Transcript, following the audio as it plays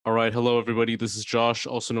All right, hello everybody. This is Josh,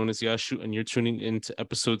 also known as Yashu, and you're tuning in to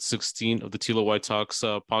episode 16 of the TLOY Talks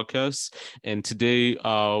podcast. And today,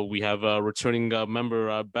 we have a returning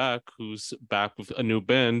member back, who's back with a new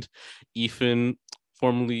band, Ethan,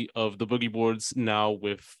 formerly of the Boogie Boards, now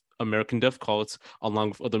with American Death Cult, along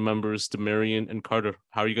with other members, Demarion and Carter.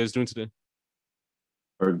 How are you guys doing today?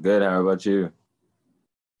 We're good. How about you?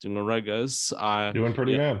 Doing all right, guys. Doing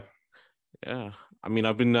pretty Yeah, good. Yeah, I mean,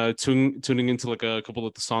 I've been tuning into like a couple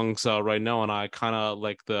of the songs right now, and I kind of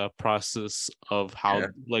like the process of how Yeah.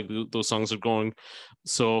 like those songs are going.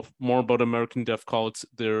 So more about American Death Cult.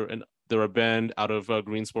 They're a band out of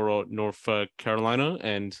Greensboro, North Carolina,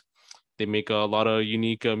 and they make a lot of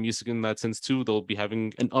unique music in that sense too. They'll be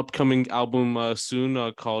having an upcoming album soon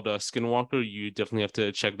called Skinwalker. You definitely have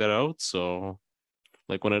to check that out. So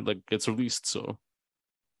like when it like gets released. So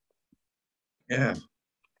Yeah.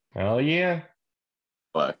 Hell yeah.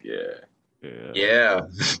 Fuck yeah. yeah. Yeah.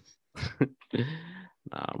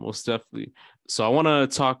 Nah, most definitely. So I want to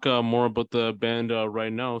talk more about the band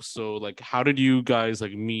right now. So like, how did you guys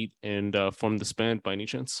like meet and form this band by any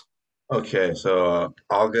chance? Okay, so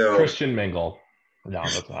I'll go. Christian Mingle. No,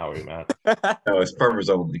 that's not how we met. No, it's farmers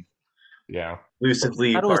only. Yeah.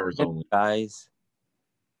 Exclusively How was farmers it, only. guys?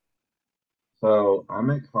 So I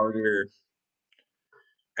met Carter.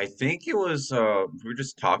 I think it was we were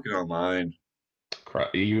just talking online. I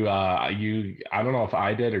don't know if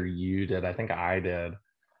I did or you did. I think I did.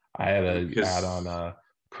 I had a ad on Because yeah,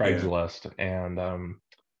 Craigslist, and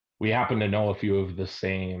we happened to know a few of the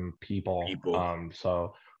same people. people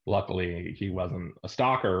So luckily he wasn't a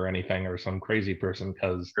stalker or anything or some crazy person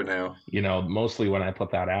because for now. mostly when I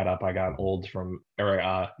put that ad up, I got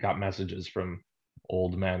got messages from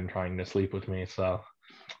old men trying to sleep with me. So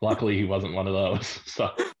luckily he wasn't one of those. So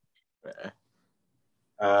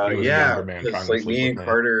he was a Yeah, younger man because trying to like sleep me with and me.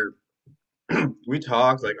 Carter, we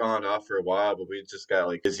talked like on and off for a while, but we just got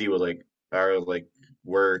like busy with like our like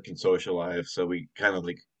work and social life. So we kind of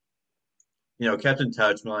like kept in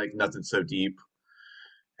touch, but like nothing so deep.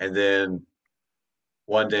 And then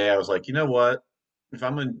one day I was like, you know what? If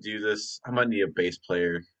I'm gonna do this, I'm gonna need a bass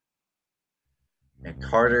player. And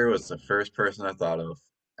Carter was the first person I thought of.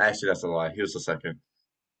 Actually, that's a lie. He was the second.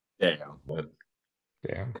 Damn. But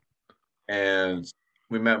Yeah. and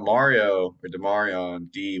we met Mario or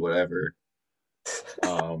Demarion D, whatever.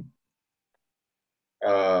 Um,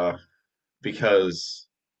 uh, because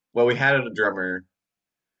well, we had a drummer,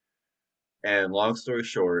 and long story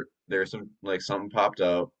short, there's some like something popped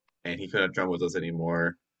up, and he couldn't drum with us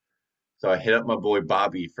anymore. So I hit up my boy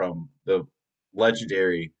Bobby from the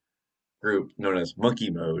legendary group known as Monkey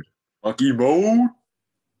Mode. Monkey mode.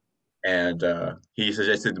 And he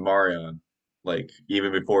suggested Demarion, like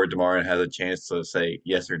even before Demarion had a chance to say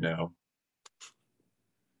yes or no.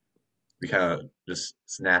 We kind of just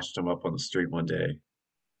snatched him up on the street one day.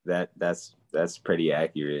 That's pretty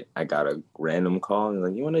accurate. I got a random call and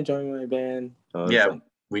like, you want to join my band? I was Yeah, like,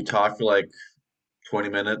 we talked for like 20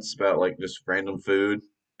 minutes about like just random food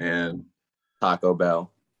and Taco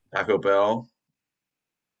Bell. Taco Bell,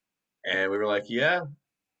 and we were like, yeah,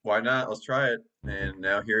 why not? Let's try it. And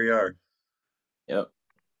now here we are. Yep.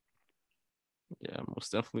 Yeah,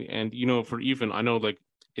 most definitely. And for even I know like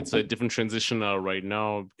it's a different transition right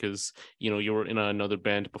now because you were in another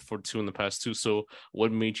band before too in the past too. So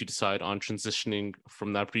what made you decide on transitioning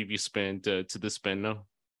from that previous band to this band now?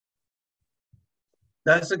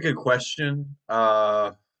 That's a good question.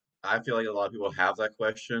 I feel like a lot of people have that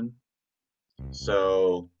question.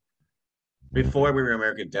 So before we were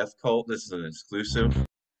American Death Cult, this is an exclusive.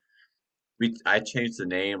 I changed the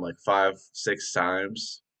name like five, six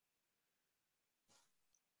times,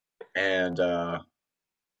 and I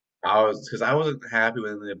wasn't happy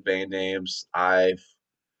with the band names.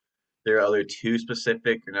 They're either too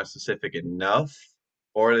specific or not specific enough,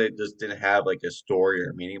 or they just didn't have like a story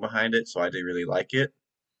or meaning behind it, so I didn't really like it.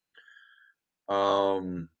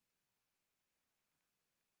 Um,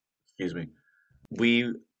 excuse me.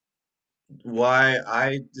 We Why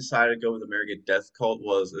I decided to go with American Death Cult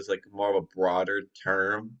was is like more of a broader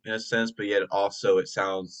term in a sense, but yet also it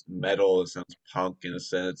sounds metal, it sounds punk in a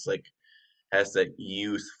sense, like has that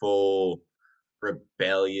youthful,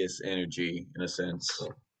 rebellious energy in a sense.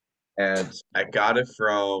 And I got it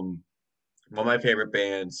from one of my favorite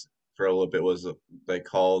bands for a little bit was they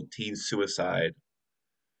called Teen Suicide.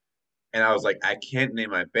 And I was like, I can't name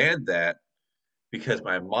my band that because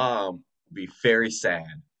my mom would be very sad.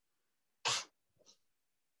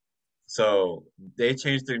 So they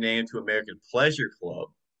changed their name to American Pleasure Club.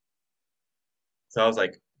 So I was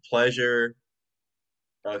like, pleasure,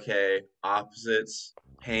 okay, opposites,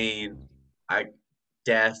 pain, I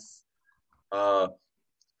death, uh,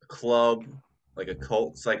 club, like a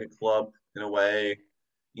cult, it's like a club in a way,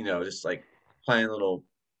 just like playing little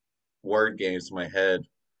word games in my head.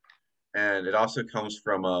 And it also comes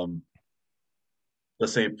from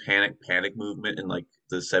let's say panic movement in like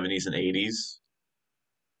the 70s and 80s.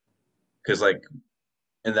 Because like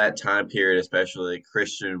in that time period, especially like,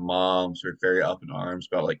 Christian moms were very up in arms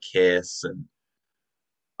about like Kiss and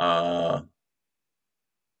uh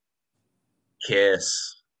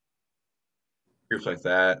Kiss, groups like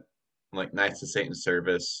that, like Knights of Satan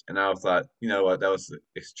service. And I thought, you know what, that was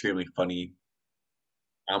extremely funny.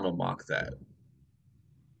 I'm gonna mock that.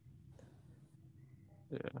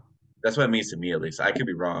 Yeah. That's what it means to me, at least. I could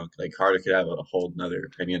be wrong. Like Carter could have a whole nother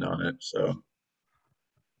opinion on it. So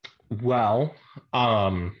Well,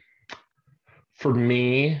 um, for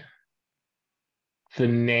me, the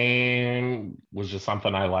name was just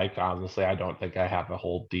something I liked. Honestly, I don't think I have a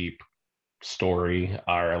whole deep story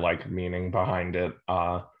or like meaning behind it.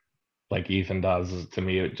 Like Ethan does. To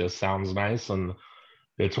me, it just sounds nice, and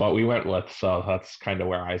it's what we went with. So that's kind of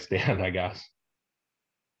where I stand, I guess.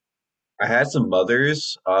 I had some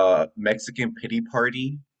mothers. Mexican Pity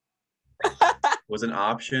Party was an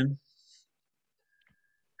option.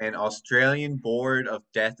 An Australian Board of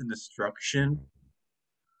Death and Destruction.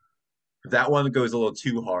 That one goes a little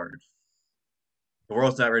too hard. The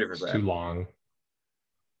world's not ready for It's too that. long.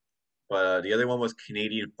 But the other one was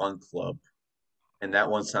Canadian Fun Club, and that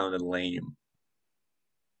one sounded lame.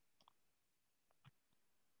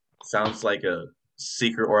 Sounds like a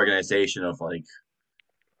secret organization of like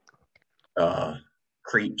uh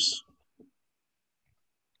creeps.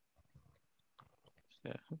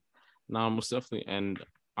 Yeah. No, most definitely. And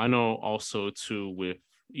I know also too with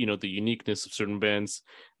the uniqueness of certain bands,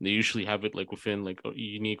 they usually have it like within like a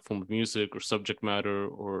unique form of music or subject matter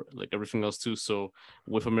or like everything else too. So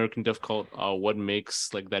with American Death Cult, what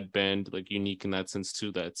makes like that band like unique in that sense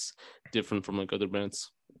too, that's different from like other bands?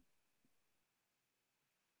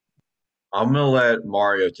 I'm gonna let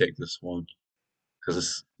Mario take this one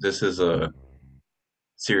because this is a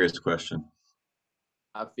serious question.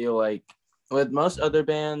 I feel like with most other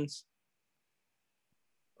bands,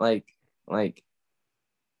 like like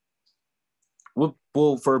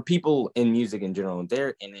well, for people in music in general,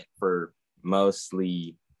 they're in it for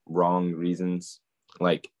mostly wrong reasons.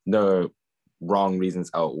 Like the wrong reasons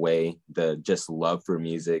outweigh the just love for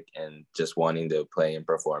music and just wanting to play and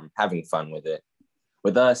perform, having fun with it.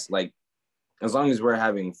 With us, like as long as we're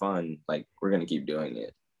having fun, like we're gonna keep doing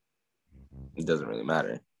it. It doesn't really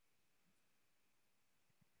matter.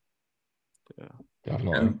 Yeah.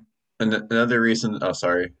 Definitely. And another reason, oh,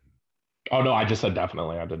 sorry. Oh no, I just said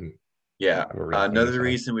definitely. I didn't Yeah. have a real thing to Another say.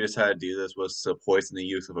 reason we decided to do this was to poison the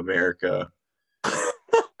youth of America.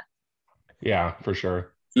 Yeah, for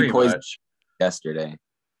sure. He Pretty poisoned much. yesterday.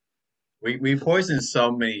 We poisoned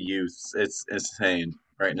so many youths. It's insane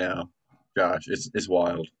right now. Josh, it's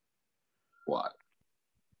wild. What?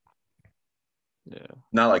 Yeah.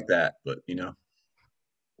 Not like that, but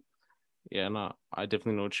Yeah, no, I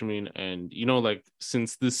definitely know what you mean. And like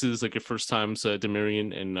since this is like your first times,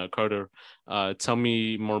 Demarion and Carter, tell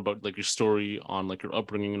me more about like your story on like your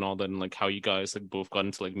upbringing and all that, and like how you guys like both got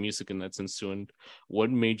into like music in that sense too, and what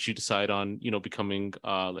made you decide on becoming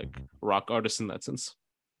like rock artists in that sense.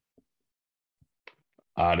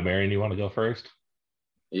 Demarion, you want to go first?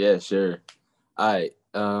 Yeah, sure. All right.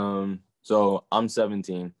 So I'm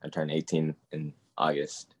 17. I turned 18 in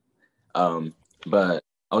August. But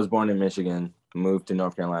I was born in Michigan, moved to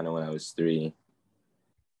North Carolina when I was 3.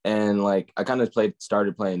 And like I kind of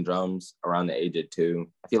started playing drums around the age of 2.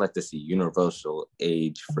 I feel like that's the universal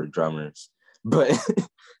age for drummers. But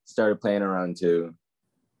started playing around 2.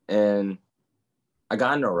 And I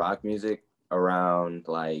got into rock music around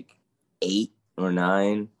like 8 or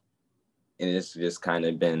 9. And it's just kind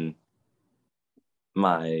of been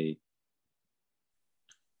my,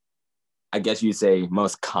 I guess you'd say,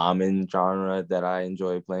 most common genre that I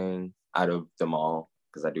enjoy playing out of them all,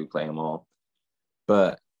 because I do play them all.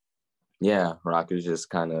 But yeah, rock is just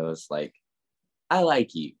kind of like, I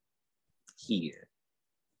like you here.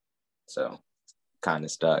 So kind of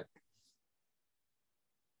stuck.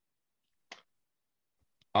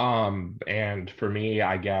 And for me,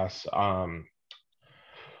 I guess,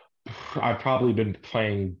 I've probably been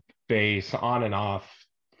playing bass on and off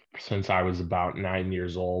since I was about 9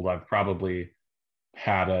 years old. I've probably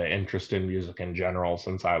had an interest in music in general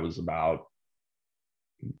since I was about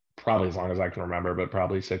probably as long as I can remember, but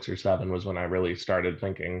probably 6 or 7 was when I really started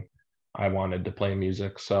thinking I wanted to play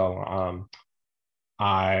music. So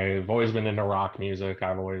I've always been into rock music.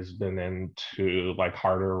 I've always been into like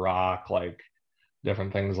harder rock, like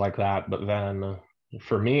different things like that. But then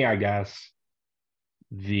for me, I guess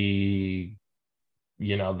the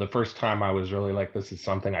the first time I was really like, this is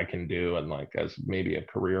something I can do and like as maybe a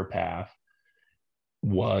career path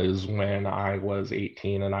was when I was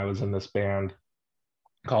 18 and I was in this band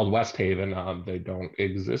called West Haven. They don't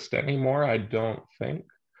exist anymore, I don't think,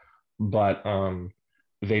 but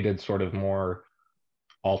they did sort of more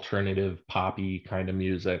alternative poppy kind of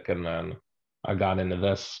music, and then I got into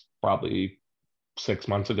this probably 6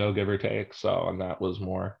 months ago, give or take. So, and that was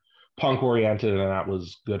more punk oriented, and that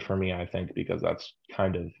was good for me, I think, because that's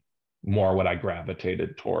kind of more what I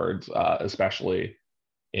gravitated towards, especially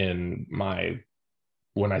in my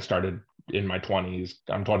when I started in my 20s.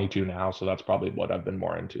 I'm 22 now, so that's probably what I've been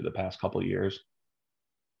more into the past couple of years.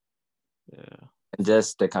 Yeah. And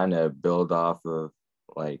just to kind of build off of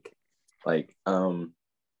like like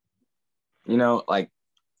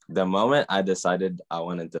the moment I decided I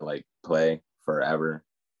wanted to like play forever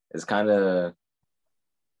is kind of,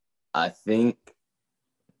 I think,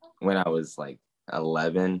 when I was like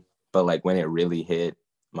 11, but like when it really hit,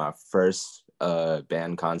 my first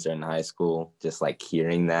band concert in high school, just like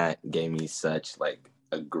hearing that gave me such like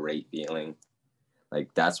a great feeling.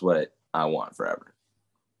 Like that's what I want forever.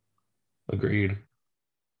 Agreed.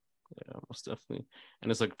 Yeah, most definitely.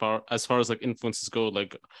 And it's like as far as like influences go,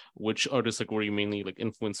 like which artists like were you mainly like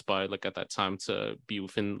influenced by like at that time to be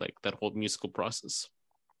within like that whole musical process?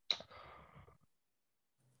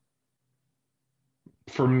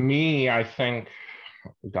 For me, I think,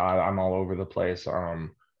 God, I'm all over the place.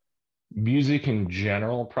 Music in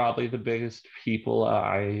general, probably the biggest people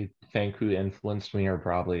I think who influenced me are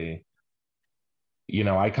probably,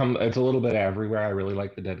 it's a little bit everywhere. I really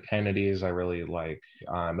like the Dead Kennedys.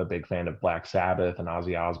 I'm a big fan of Black Sabbath and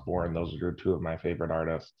Ozzy Osbourne. Those are two of my favorite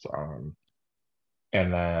artists.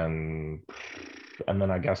 And then,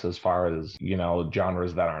 I guess as far as,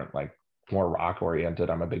 genres that aren't like more rock oriented,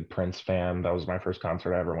 I'm a big Prince fan. That was my first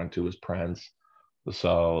concert I ever went to was Prince.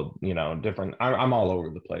 So, different, I'm all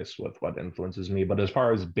over the place with what influences me. But as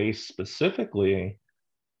far as bass specifically,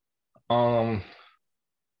 um,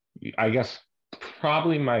 I guess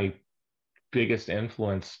probably my biggest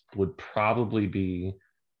influence would probably be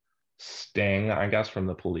Sting, I guess, from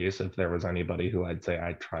the Police. If there was anybody who I'd say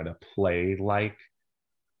I try to play like,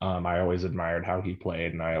 I always admired how he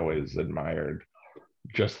played, and I always admired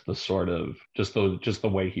just the sort of just the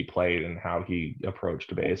way he played and how he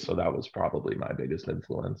approached bass. So that was probably my biggest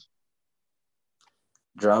influence.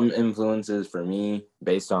 Drum influences for me,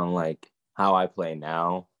 based on like how I play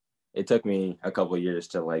now, it took me a couple years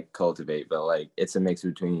to like cultivate, but like it's a mix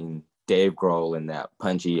between Dave Grohl and that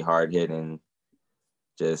punchy, hard hitting,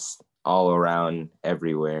 just all around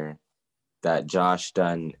everywhere, that Josh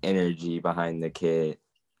Dunn energy behind the kit,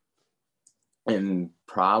 and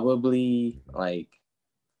probably like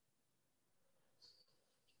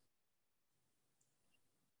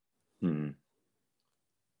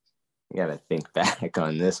I gotta think back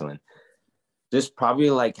on this one. Just probably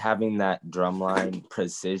like having that drumline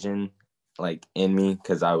precision like in me,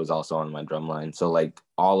 because I was also on my drumline. So like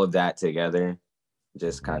all of that together,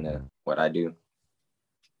 just kind of what I do.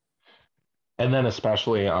 And then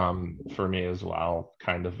especially for me as well,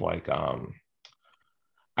 kind of like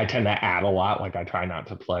I tend to add a lot. Like I try not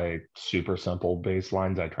to play super simple bass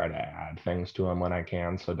lines. I try to add things to them when I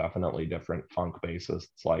can. So definitely different funk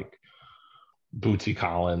bassists like Bootsy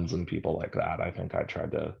Collins and people like that. I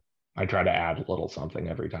try to add a little something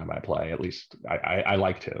every time I play. At least I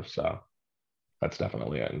like to. So that's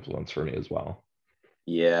definitely an influence for me as well.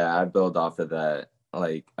 Yeah, I build off of that.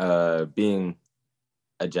 Like being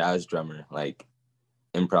a jazz drummer, like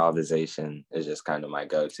improvisation is just kind of my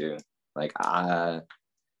go-to. Like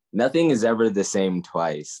nothing is ever the same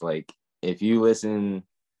twice. Like if you listen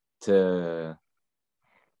to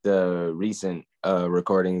the recent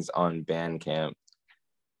recordings on Bandcamp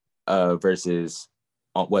versus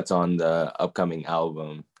what's on the upcoming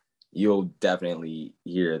album, you'll definitely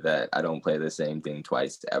hear that I don't play the same thing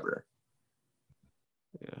twice ever.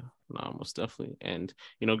 Yeah, no, most definitely. And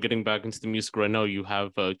getting back into the music right now, you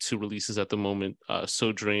have two releases at the moment,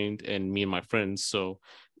 So Drained and Me and My Friends. So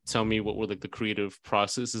tell me, what were like the creative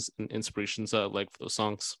processes and inspirations like for those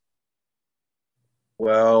songs?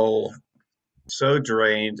 Well, So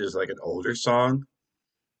Drained is like an older song,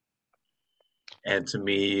 and to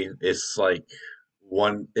me, it's like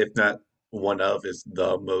one, if not one of, is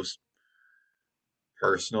the most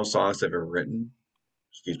personal songs I've ever written.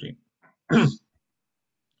 Excuse me.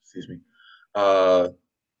 Excuse me. Uh,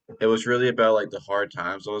 it was really about like the hard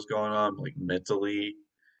times I was going on, like mentally,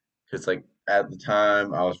 because like at the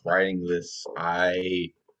time I was writing this,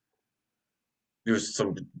 I there was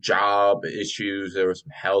some job issues, there were some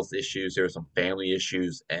health issues, there were some family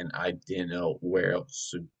issues, and I didn't know where else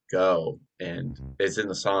to go. And it's in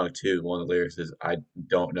the song too. One of the lyrics is, "I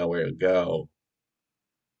don't know where to go."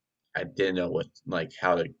 I didn't know what like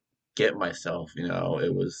how to get myself.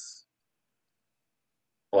 It was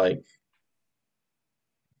like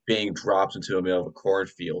being dropped into the middle of a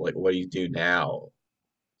cornfield. Like, what do you do now?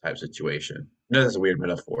 Type situation. No, that's a weird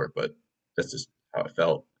metaphor, but that's just how it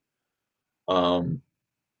felt. Um,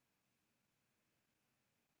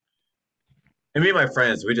 and me and my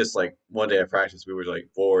friends, we just like one day at practice, we were like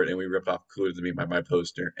bored and we ripped off Cool to Be My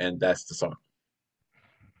Poster, and that's the song.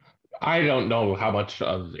 I don't know how much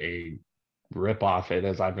of a ripoff it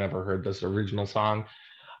is. I've never heard this original song.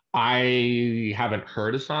 I haven't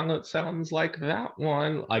heard a song that sounds like that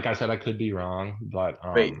one. Like I said, I could be wrong, but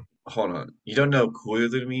Wait, hold on. You don't know Cooler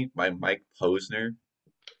Than Me by Mike Posner?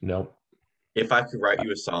 nope, If I could write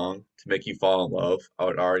you a song to make you fall in love, I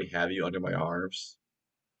would already have you under my arms.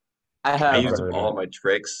 I I have never used heard all it. my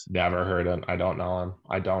tricks, Never heard it. I don't know him.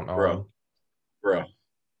 I don't know bro, him. bro. I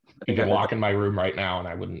You think I could heard walk that. in my room right now and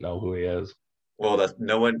I wouldn't know who he is. Well, that's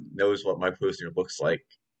no one knows what Mike Posner looks like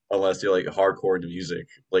unless you're like hardcore into music.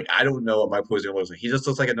 Like I don't know what Mike Posner looks like. He just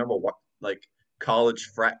looks like a normal like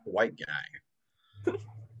college frat white guy.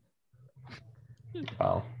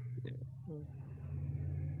 Well,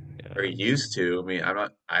 Or he Yeah. used to. I mean, I'm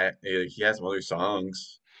not. He has some other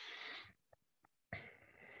songs.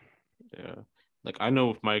 Yeah. Like I know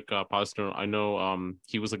with Mike Posner, I know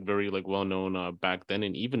he was like very like well known back then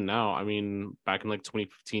and even now. I mean, back in like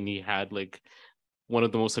 2015 he had like one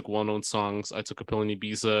of the most like well-known songs, I Took a Pill in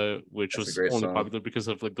Ibiza, which That's a was great only song. popular because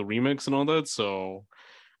of like the remix and all that. So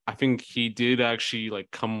I think he did actually like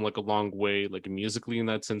come like a long way like musically in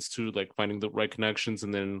that sense too, like finding the right connections.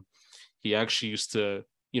 And then he actually used to,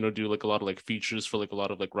 do like a lot of like features for like a lot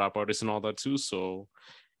of like rap artists and all that too. So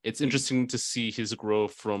it's interesting to see his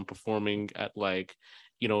growth from performing at like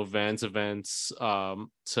Vans events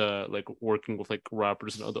to like working with like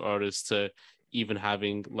rappers and other artists to even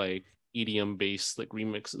having like EDM based like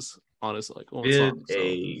remixes on his like own song. Did So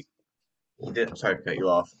a he did. I'm sorry to cut you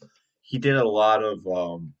off. He did a lot of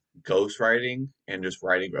ghostwriting and just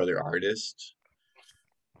writing for other artists,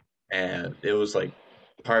 and it was like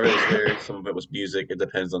part of it was lyrics, some of it was music. It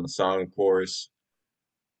depends on the song, of course.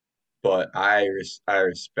 But I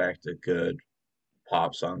respect a good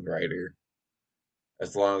pop songwriter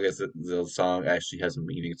as long as the song actually has a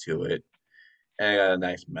meaning to it and it got a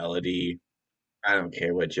nice melody. I don't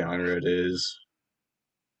care what genre it is.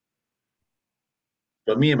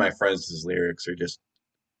 But me and my friends' lyrics are just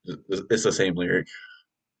it's the same lyric,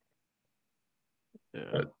 yeah,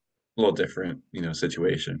 but a little different,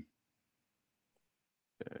 situation.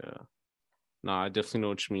 yeah. No, I definitely know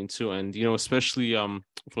what you mean too. And especially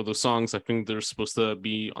for those songs, I think they're supposed to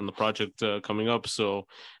be on the project coming up. So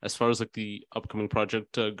as far as like the upcoming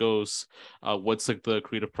project goes, what's like the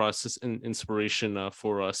creative process and inspiration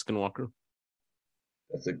for Skinwalker?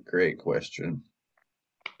 That's a great question.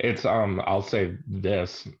 it's I'll say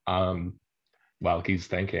this while he's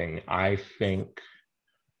thinking. I think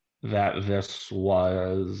that this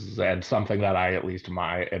was and something that I at least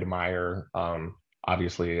my admire.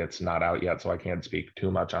 Obviously, it's not out yet, so I can't speak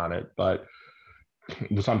too much on it. But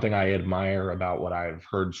something I admire about what I've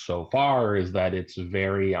heard so far is that it's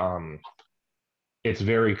very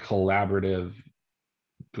collaborative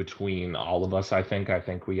between all of us. I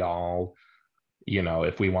think we all,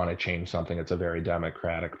 if we want to change something, it's a very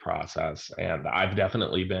democratic process. And I've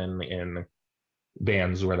definitely been in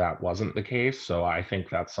bands where that wasn't the case. So I think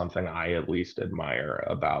that's something I at least admire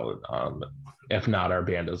about, if not our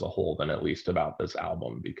band as a whole, then at least about this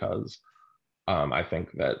album, because I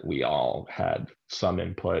think that we all had some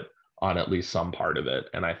input on at least some part of it.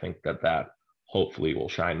 And I think that that hopefully will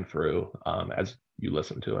shine through as you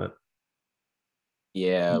listen to it.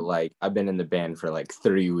 Yeah, like I've been in the band for like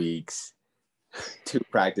 3 weeks, 2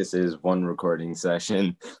 practices, one recording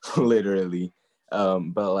session, literally.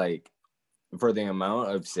 But like for the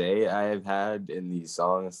amount of say I have had in these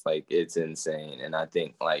songs, like it's insane. And I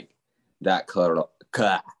think like that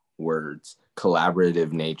words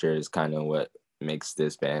collaborative nature is kind of what makes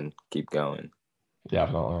this band keep going.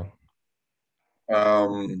 Definitely.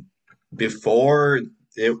 Um, before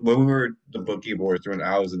when we were the boogie boards, when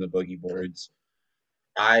I was in the boogie boards,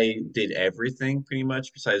 I did everything pretty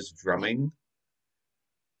much besides drumming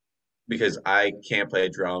because I can't play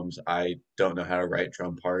drums. I don't know how to write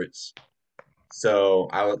drum parts. So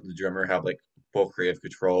I let the drummer have like full creative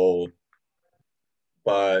control.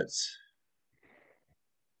 But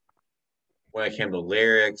when it came to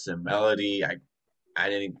lyrics and melody, I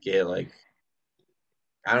didn't get like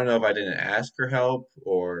I don't know if I didn't ask for help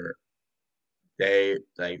or they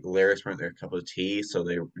like lyrics weren't their cup of tea, so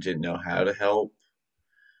they didn't know how to help.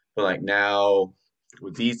 But like now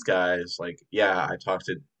with these guys, like yeah, I talk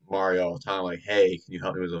to Mario all the time, like, hey, can you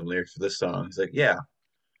help me with some lyrics for this song? He's like, yeah.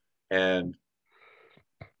 And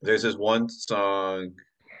there's this one song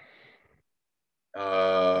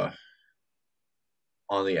uh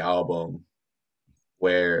on the album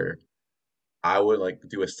where I would like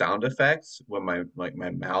do a sound effects with my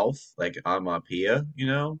mouth, like onomatopoeia,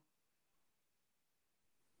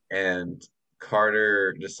 and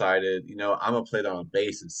Carter decided, I'm gonna play that on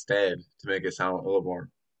bass instead to make it sound a little more,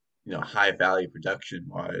 high value production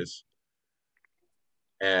wise.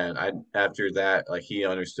 And I after that, like he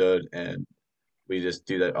understood, and we just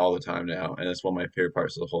do that all the time now, and it's one of my favorite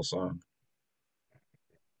parts of the whole song.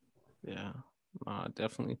 Yeah,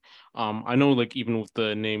 definitely. I know like even with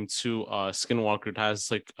the name too, Skinwalker, it has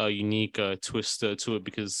like a unique twist to it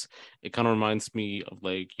because it kind of reminds me of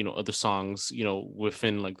like, other songs,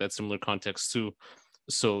 within like that similar context too.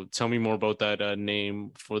 So tell me more about that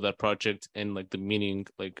name for that project and like the meaning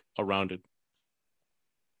like around it.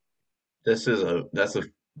 That's a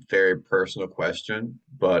very personal question,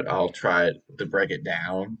 but I'll try to break it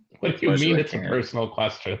down What as do you much as mean I it's a can. personal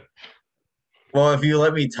question? Well, if you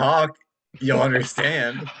let me talk, you'll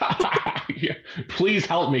understand. Yeah. Please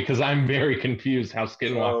help me because I'm very confused how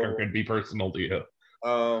Skinwalker So, could be personal to you.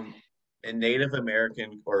 in Native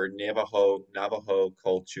American or Navajo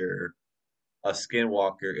culture, a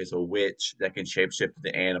skinwalker is a witch that can shapeshift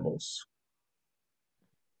into animals.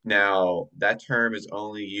 Now, that term is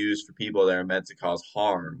only used for people that are meant to cause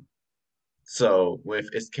harm. So, if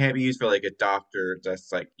it can't be used for like a doctor,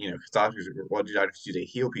 that's like, 'cause doctors, what do doctors do? They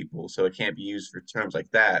heal people, so it can't be used for terms like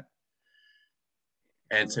that.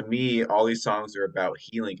 And to me, all these songs are about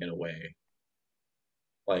healing in a way.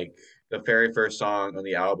 Like the very first song on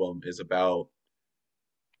the album is about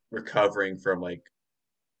recovering from like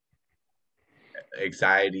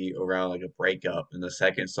anxiety around like a breakup, and the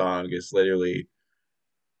second song is literally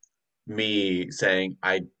me saying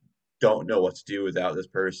I don't know what to do without this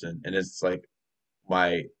person, and it's like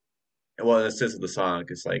my well, the sense of the song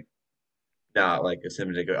is like not like a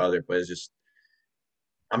significant other, but it's just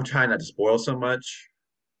I'm trying not to spoil so much,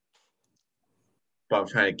 but I'm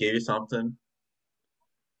trying to give you something.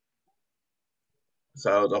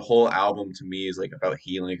 So the whole album to me is like about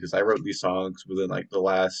healing because I wrote these songs within like the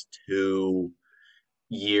last 2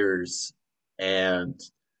 years, and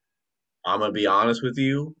I'm gonna be honest with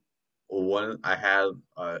you. One, I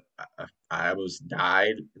almost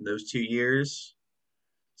died in those 2 years.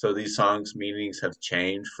 So these songs' meanings have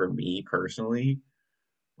changed for me personally,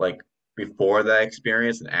 like before that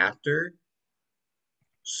experience and after.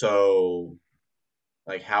 So,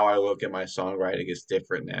 like how I look at my songwriting is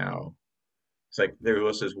different now. It's like there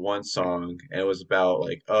was this one song, and it was about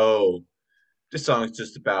like, oh, this song is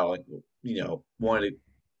just about like, wanting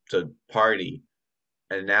to party,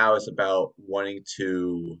 and now it's about wanting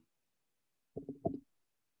to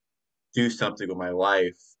do something with my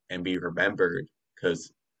life and be remembered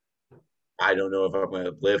because I don't know if I'm going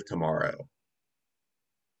to live tomorrow.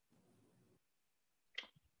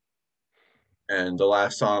 And the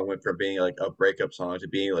last song went from being like a breakup song to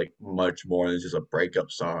being like much more than just a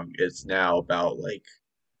breakup song. It's now about like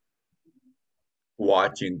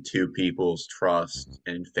watching two people's trust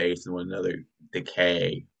and faith in one another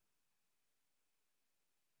decay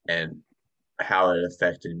and how it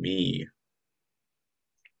affected me.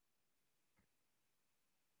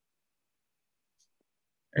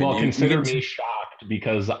 And Well, you consider can me shocked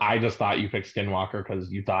because I just thought you picked Skinwalker because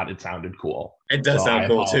you thought it sounded cool. it does So sound I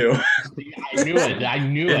cool apologize. too. See, I knew it. I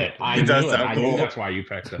knew it, it. I it does knew it. sound I knew cool. that's why you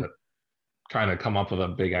picked it. Trying to come up with a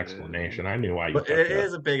big explanation. I knew why you But it picked it.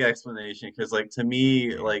 is a big explanation because like to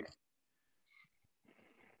me, like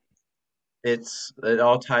it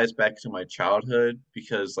all ties back to my childhood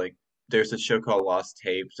because like there's a show called Lost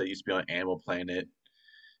Tapes that used to be on Animal Planet.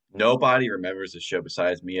 Nobody remembers the show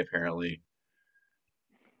besides me apparently.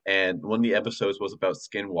 And one of the episodes was about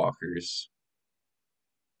skinwalkers.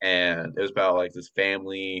 And it was about like this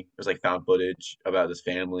family. It was like found footage about this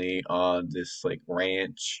family on this like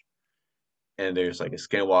ranch. And there's like a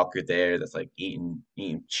skinwalker there that's like eating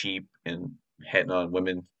cheap and hitting on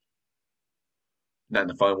women, not in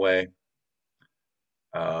a fun way.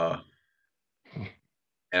 Uh,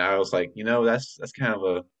 and I was like, that's kind of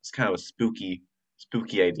a it's kind of a spooky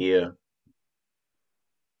idea.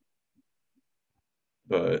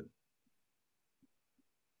 But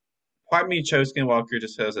part of me chose Skinwalker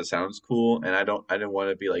just because it sounds cool, and I didn't want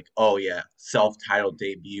to be like, oh yeah, self-titled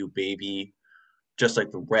debut, baby, just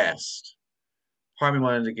like the rest. Part of me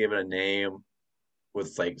wanted to give it a name,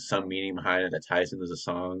 with like some meaning behind it that ties into the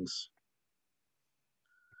songs.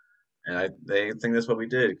 And they think that's what we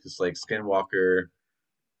did because like Skinwalker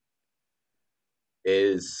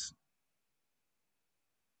is,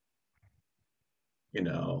 you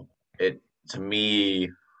know, it to me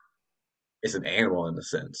is an animal in a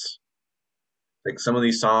sense. Like some of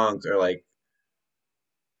these songs are like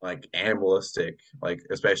animalistic, like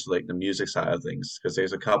especially like the music side of things, because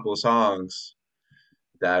there's a couple of songs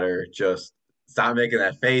that are just stop making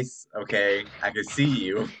that face, okay? I can see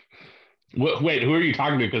you. Wait, who are you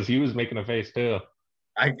talking to? Because he was making a face too.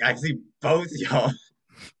 I see both y'all.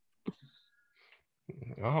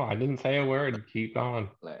 Oh, I didn't say a word. Keep going.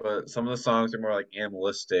 But some of the songs are more like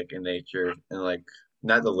animalistic in nature and like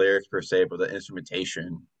not the lyrics per se, but the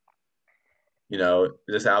instrumentation. You know,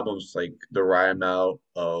 this album's like the right amount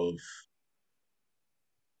of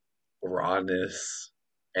rawness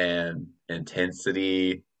and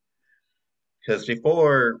intensity. Because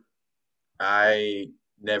before, I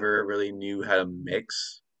never really knew how to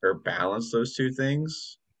mix or balance those two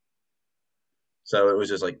things. So it was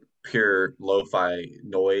just like pure lo-fi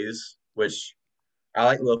noise, which I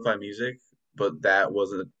like lo-fi music, but that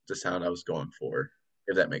wasn't the sound I was going for,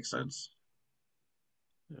 if that makes sense.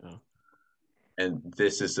 Yeah. And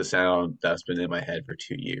this is the sound that's been in my head for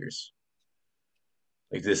 2 years.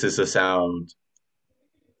 Like this is the sound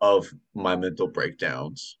of my mental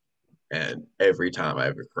breakdowns and every time I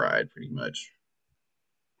ever cried, pretty much.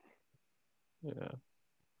 Yeah.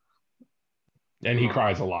 And he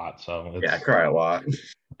cries a lot, so Yeah, I it's cry a lot.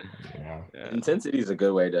 yeah. Intensity is a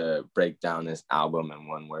good way to break down this album in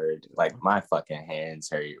one word. Like my fucking hands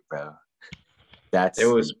hurt, bro.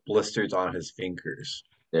 It was blisters on his fingers.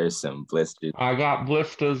 There's some blisters. I got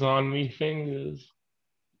blisters on me fingers.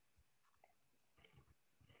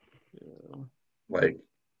 Yeah. Like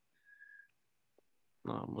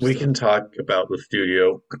No, we can talk about the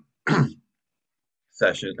studio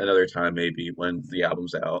session another time, maybe when the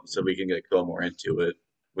album's out, so we can go more into it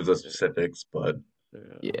with the specifics. But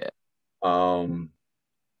Yeah. um,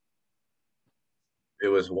 it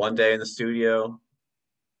was one day in the studio,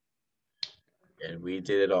 and we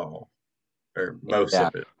did it all, or most Yeah.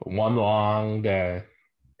 of it. One long day.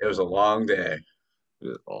 It was a long day. It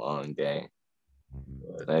was a long day.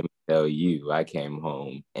 But Let me tell you, I came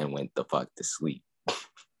home and went the fuck to sleep.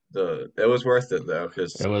 it was worth it though,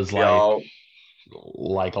 because It was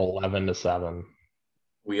like 11 to 7.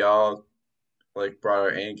 we all like brought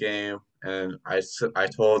our A game, and I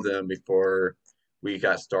told them before we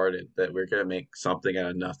got started that we're gonna make something out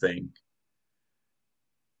of nothing.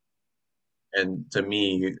 And to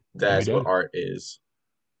me, And we that's what did. art is.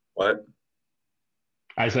 What?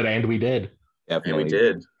 I said, and we did. And we Definitely.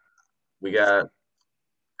 did. We got a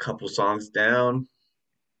couple songs down.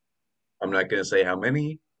 I'm not gonna say how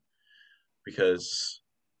many because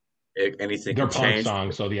anything They're can punk change.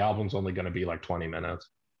 songs, so the album's only going to be like 20 minutes.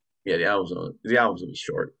 Yeah, the album's gonna be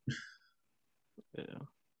short. Yeah.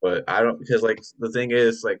 But I don't because like the thing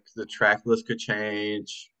is like the track list could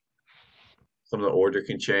change, some of the order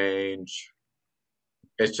can change.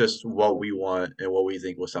 It's just what we want and what we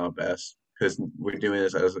think will sound best because we're doing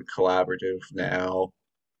this as a collaborative now,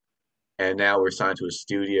 and now we're signed to a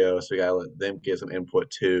studio, so we gotta let them give some input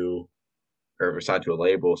too, or we're signed to a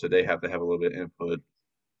label, so they have to have a little bit of input.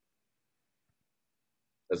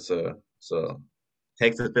 That's so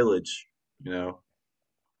take the village, you know.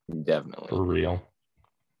 Definitely. For real.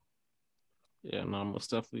 Yeah, no,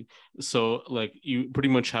 most definitely. So, like, you pretty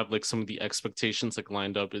much have like some of the expectations like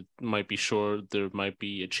lined up. It might be sure there might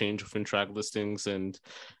be a change within track listings and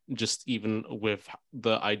just even with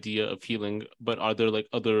the idea of healing. But are there like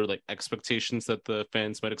other like expectations that the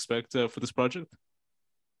fans might expect for this project?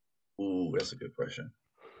 Ooh, that's a good question.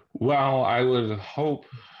 Well, I would hope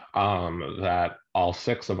that all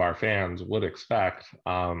 6 of our fans would expect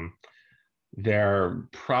there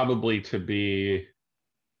probably to be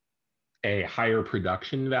a higher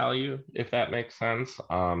production value, if that makes sense.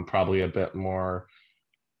 Probably a bit more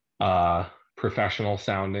professional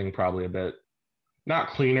sounding, probably a bit not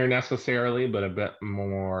cleaner necessarily, but a bit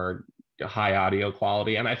more high audio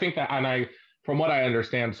quality. And I think that, and I, from what I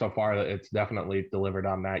understand so far, that it's definitely delivered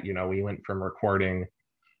on that. You know, we went from recording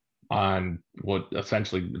on what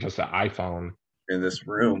essentially just an iPhone In this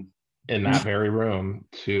room, in that very room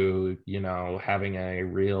to, you know, having a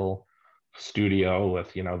real studio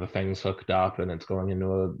with, you know, the things hooked up and it's going into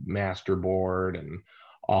a master board and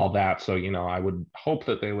all that. So, you know, I would hope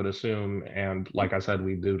that they would assume, and like I said,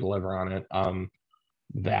 we do deliver on it,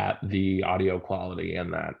 that the audio quality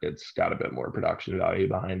and that it's got a bit more production value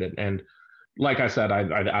behind it. And like I said,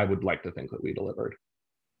 I would like to think that we delivered.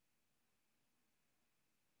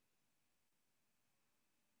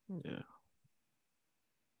 Yeah.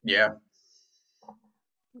 Yeah.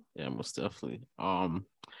 Yeah, most definitely.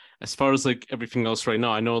 As far as like everything else right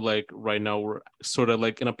now, I know like right now we're sort of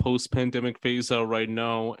like in a post-pandemic phase right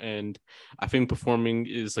now, and I think performing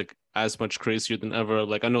is like as much crazier than ever.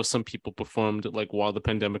 Like I know some people performed like while the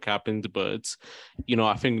pandemic happened, but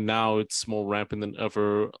I think now it's more rampant than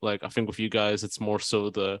ever. Like I think with you guys, it's more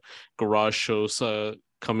so the garage shows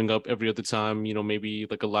coming up every other time, maybe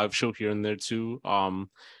like a live show here and there too.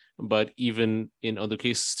 But even in other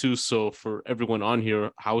cases too. So for everyone on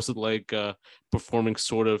here, how is it like performing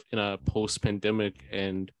sort of in a post-pandemic,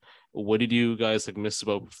 and what did you guys like miss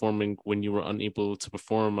about performing when you were unable to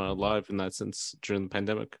perform live in that sense during the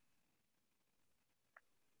pandemic?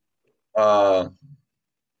 Uh,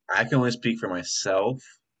 I can only speak for myself,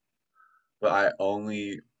 but I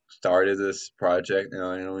only started this project and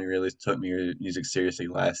I only really took music seriously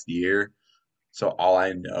last year. So all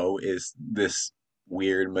I know is this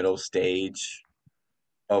weird middle stage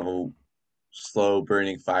of a slow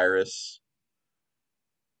burning virus.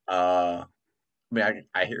 I mean,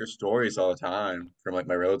 I hear stories all the time from like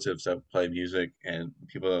my relatives that play music and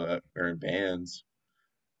people that are in bands,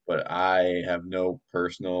 but I have no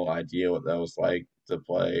personal idea what that was like to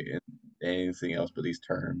play in anything else but these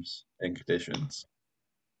terms and conditions.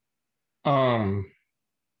 Um,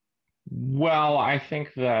 well, I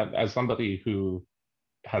think that as somebody who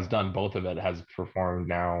has done both of it, has performed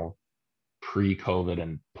now pre-COVID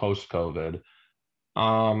and post-COVID,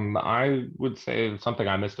 I would say something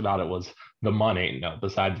I missed about it was the money. No,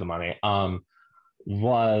 besides the money,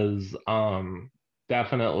 was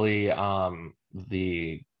definitely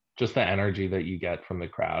the just the energy that you get from the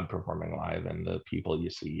crowd performing live and the people you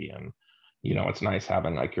see, and it's nice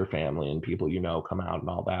having like your family and people come out and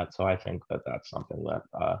all that. So I think that that's something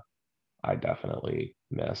that I definitely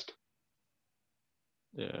missed.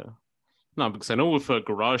 Yeah. No, because I know with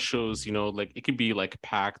garage shows, like it could be like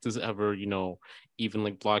packed as ever, even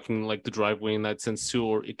like blocking like the driveway in that sense too,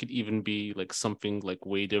 or it could even be like something like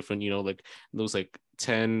way different, like those like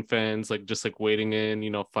 10 fans like just like waiting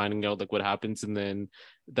in, finding out like what happens, and then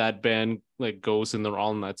that band like goes and they're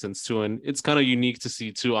all in that sense too. And it's kind of unique to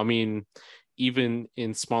see too. I mean, even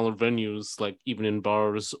in smaller venues, like even in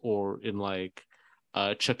bars or in like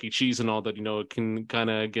Chuck E. Cheese and all that, it can kind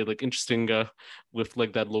of get like interesting with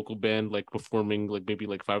like that local band like performing like maybe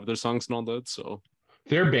like five of their songs and all that. So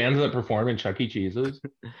There are bands that perform in Chuck E. Cheese's.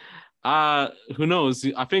 who knows?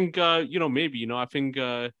 I think maybe, I think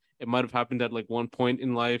it might have happened at like one point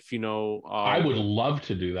in life, I would love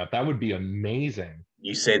to do that. That would be amazing.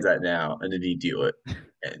 You say that now, and then you do it.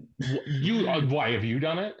 And Why have you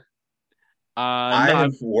done it? I no,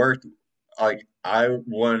 have worked like I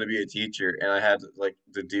wanted to be a teacher, and I had like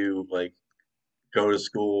to do like go to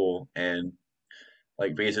school and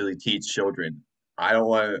like basically teach children. I don't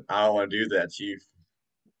want to do that, Chief.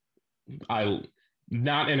 I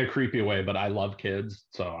Not in a creepy way, but I love kids,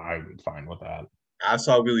 so I'm fine with that. I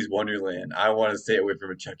saw Willy's Wonderland. I want to stay away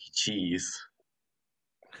from a Chuck E. Cheese.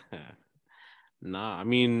 nah, I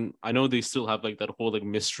mean, I know they still have like that whole like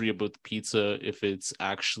mystery about the pizza, if it's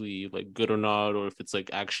actually like good or not, or if it's like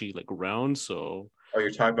actually like round. So Oh,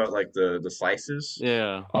 you're talking about like the slices?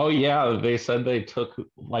 yeah. Oh yeah, they said they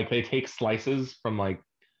take slices from like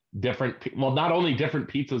well, not only different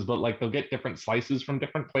pizzas, but like they'll get different slices from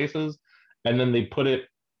different places, and then they put it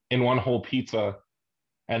in one whole pizza,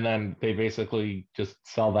 and then they basically just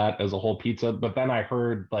sell that as a whole pizza. But then I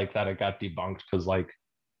heard like that it got debunked because like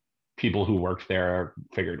people who work there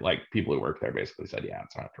basically said, yeah,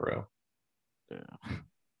 it's not true. Yeah.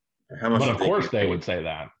 How much But do you of think course get they paid? would say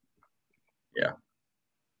that. Yeah.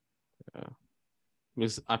 Yeah.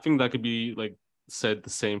 Because I think that could be like said the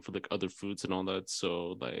same for like other foods and all that.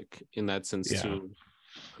 So like in that sense Yeah, too,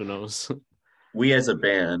 who knows? We as a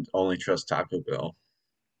band only trust Taco Bell.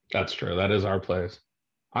 that's true. That is our place.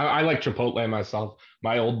 I like Chipotle myself.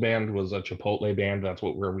 My old band was a Chipotle band. That's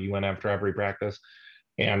where we went after every practice.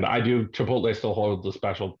 And I do Chipotle still holds a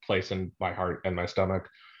special place in my heart and my stomach.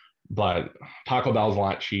 But Taco Bell's a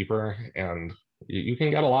lot cheaper, and you can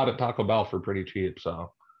get a lot at Taco Bell for pretty cheap.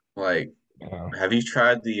 So Like, uh, have you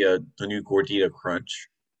tried the new Gordita Crunch?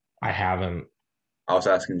 I haven't. I was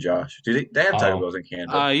asking Josh. Do they have Taco Oh, Bells in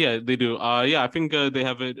Canada? Yeah, they do. Yeah, I think they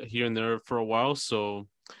have it here and there for a while. So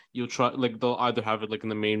you'll try like they'll either have it like in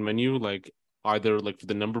the main menu, like either like for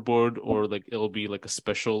the number board, or like it'll be like a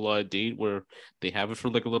special date where they have it for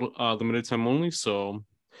like a little limited time only. So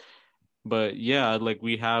but yeah, like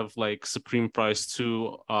we have like Supreme fries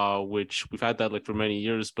too, which we've had that like for many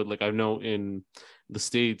years, but like I know in the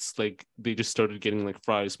States, like they just started getting like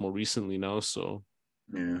fries more recently now. So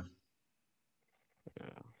Yeah.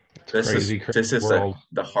 yeah. It's This is crazy, this crazy is world.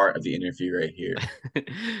 the heart of the interview right here.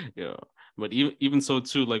 Yeah, but even so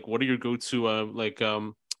too, like, what are your go-to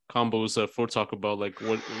combos for Taco Bell? Like,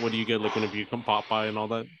 what do you get like whenever you come pop by and all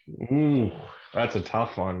that? Ooh, that's a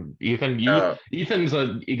tough one. Uh, He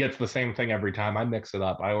gets the same thing every time. I mix it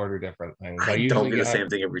up. I order different things. I I don't usually get the get same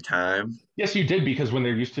thing every time. yes, you did because when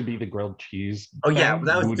there used to be the grilled cheese Oh yeah, but thing,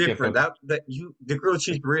 that you was would get different. The grilled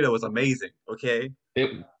cheese burrito was amazing. Okay,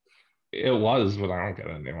 it. It was, but I don't get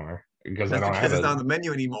it anymore because I that's don't have because it's it. not on the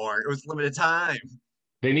menu anymore. It was limited time.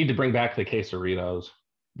 They need to bring back the quesaritos.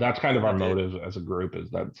 That's kind Yeah, of they our did. motive as a group is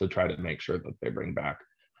that to try to make sure that they bring back.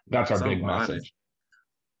 That's our It's big ironic. message.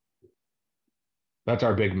 That's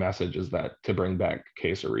our big message is that to bring back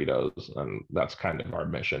quesaritos, and that's kind of our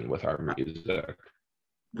mission with our music.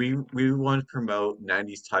 We want to promote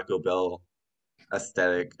 '90s Taco Bell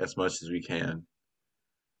aesthetic as much as we can.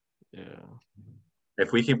 Yeah.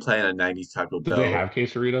 If we can play on a '90s Taco Did they Bell, have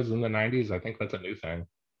quesaritos in the 90s? I think that's a new thing.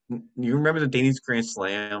 you remember the Denny's Grand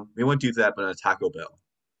Slam? We want to do that, but on a Taco Bell.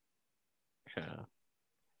 Yeah.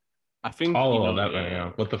 I think, Oh, that yeah.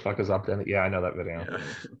 video. What the fuck is up then? Yeah, I know that video.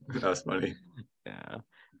 Yeah, that was funny. Yeah.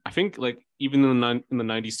 I think like even in the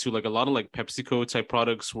 90s too, like a lot of like PepsiCo type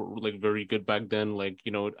products were like very good back then. Like,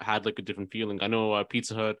 it had like a different feeling. I know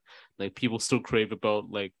Pizza Hut, like people still crave about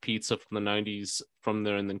like pizza from the 90s from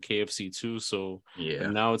there, and then KFC too. So, but Yeah,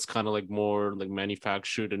 now it's kind of like more like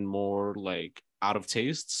manufactured and more like out of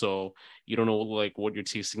taste. So you don't know like what you're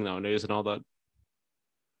tasting nowadays and all that.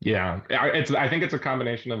 Yeah, I think it's a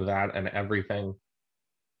combination of that and everything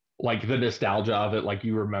like the nostalgia of it, like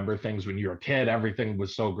you remember things when you were a kid, everything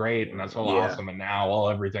was so great and that's so yeah. awesome, and now all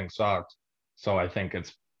everything sucks. So I think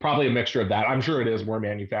it's probably a mixture of that. I'm sure it is more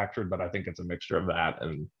manufactured, but I think it's a mixture of that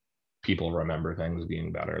and people remember things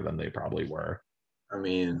being better than they probably were. I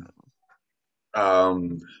mean,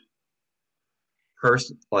 um,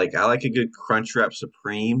 like I like a good Crunchwrap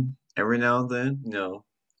Supreme every now and then.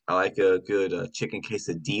 I like a good chicken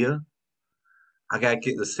quesadilla. I gotta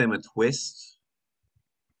get the cinnamon twist.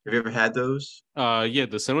 Have you ever had those? Yeah,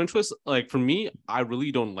 the cinnamon twist, like for me, I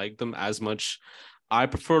really don't like them as much. I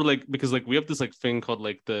prefer like because like we have this like thing called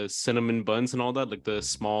like the cinnamon buns and all that, like the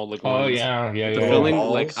small like Oh ones yeah, yeah, with the yeah, The little yeah. filling.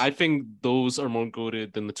 Like balls. I think those are more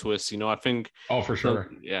goated than the twists. I think Oh, for the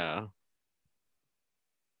sure. yeah.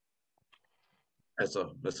 That's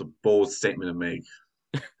a bold statement to make.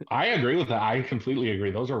 I agree with that. I completely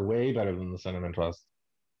agree. Those are way better than the cinnamon twist.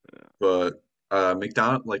 But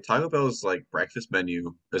McDonald like Taco Bell's like breakfast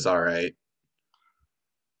menu is all right.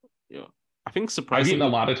 Yeah. I think I've eaten a surprisingly,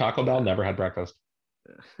 lot of Taco Bell, yeah, never had breakfast.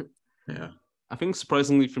 yeah. Yeah. I think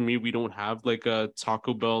surprisingly for me, we don't have like a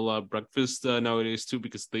Taco Bell breakfast nowadays too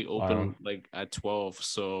because they Wow. open like at 12,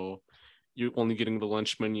 so you're only getting the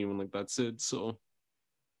lunch menu and like that's it. So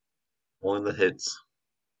One of the hits.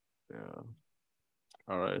 yeah.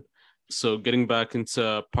 All right. So getting back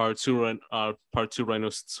into part two, Rhino.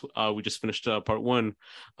 We just finished part one.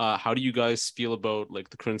 How do you guys feel about like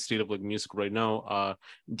the current state of like music right now?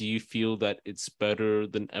 Do you feel that it's better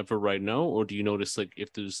than ever right now, or do you notice like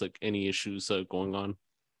if there's like any issues going on?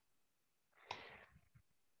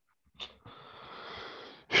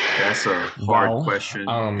 That's a hard Well, question,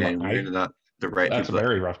 and we're I not the right that's a people to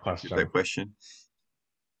very rough answer that question. question.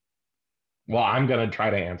 Well, I'm gonna try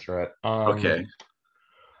to answer it. Okay.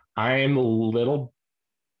 I'm a little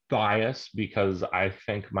biased because I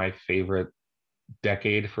think my favorite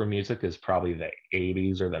decade for music is probably the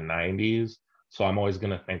 80s or the 90s. So I'm always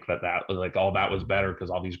gonna think that that was like all that was better because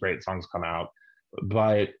all these great songs come out.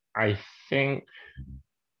 But I think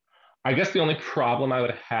I guess the only problem I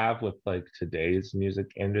would have with like today's music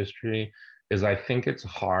industry is I think it's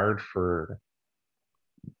hard for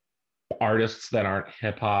artists that aren't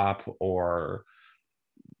hip hop or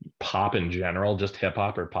pop in general, just hip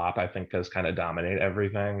hop or pop, I think has kind of dominated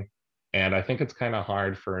everything. And I think it's kind of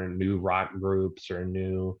hard for new rock groups or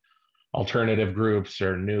new alternative groups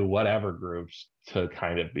or new whatever groups to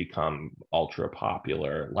kind of become ultra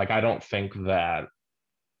popular. Like, I don't think that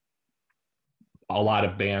a lot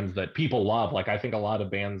of bands that people love, like, I think a lot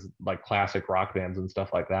of bands, like classic rock bands and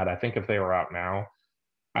stuff like that, I think if they were out now,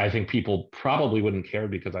 I think people probably wouldn't care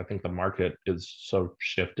because I think the market is so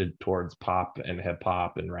shifted towards pop and hip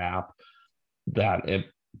hop and rap that it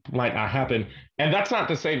might not happen. And that's not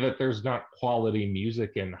to say that there's not quality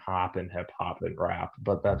music in hop and hip hop and rap,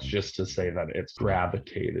 but that's just to say that it's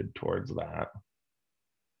gravitated towards that.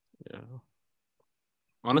 Yeah.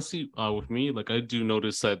 Honestly, with me, like I do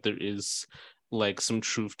notice that there is like some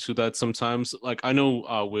truth to that sometimes. Like I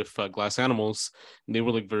know with Glass Animals, they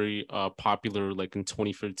were like very popular like in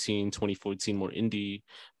 2013, 2014, more indie,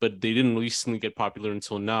 but they didn't recently get popular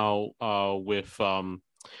until now with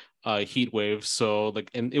heat wave. So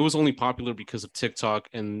like, and it was only popular because of TikTok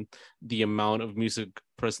and the amount of music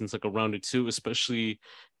presence like around it too. Especially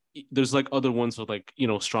there's like other ones with like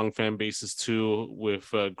strong fan bases too with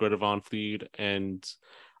Greta Van Fleet and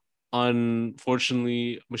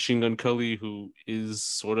unfortunately Machine Gun Kelly, who is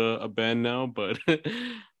sort of a band now, but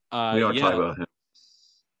We don't talk yeah, about him.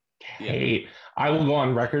 yeah. Hate. I will go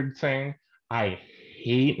on record saying I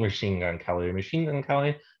hate Machine Gun Kelly. Machine Gun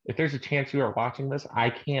Kelly, if there's a chance you are watching this, I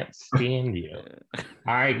can't stand you. Yeah.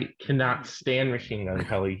 I cannot stand Machine Gun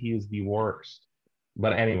Kelly. He is the worst.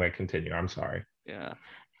 But anyway, continue. I'm sorry. Yeah.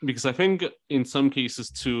 Because I think in some cases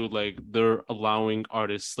too, like they're allowing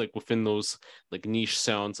artists like within those like niche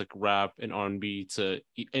sounds like rap and R&B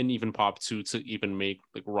and even pop too to even make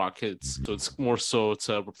like rock hits. So it's more so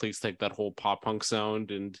to replace like that whole pop punk sound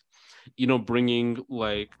and bringing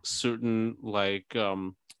like certain like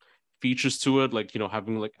features to it, like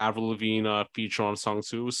having like Avril Lavigne feature on song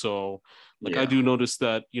too. So like I Yeah. do notice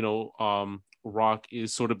that rock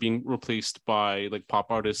is sort of being replaced by like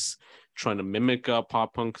pop artists trying to mimic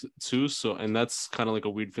pop punk too. So and that's kind of like a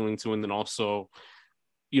weird feeling too. And then also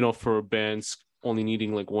for bands only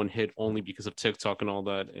needing like one hit only because of TikTok and all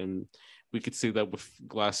that, and we could see that with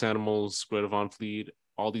Glass Animals, Greta Van Fleet,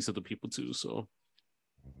 all these other people too. So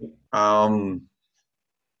Um,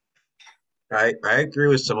 I agree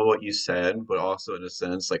with some of what you said, but also in a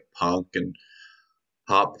sense, like punk and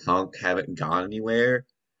pop punk haven't gone anywhere.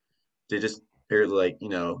 They just are like,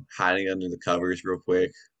 hiding under the covers real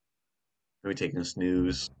quick, maybe taking a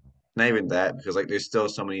snooze. Not even that, because like there's still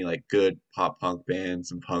so many like good pop punk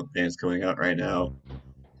bands and punk bands coming out right now.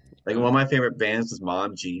 Like one yeah. of my favorite bands is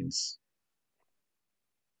Mom Jeans.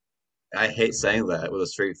 I hate saying that with a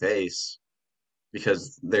straight face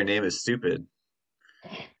because their name is stupid.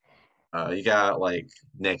 You got like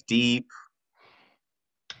Neck Deep.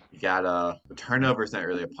 You got Turnover's not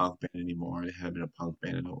really a punk band anymore. They haven't been a punk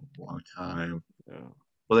band in a long time. Yeah.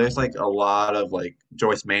 Well, there's like a lot of like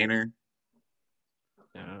Joyce Manor.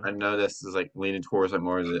 Yeah. I know this is like leaning towards like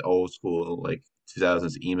more of the old school like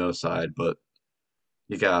 2000s emo side, but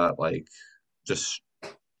you got like just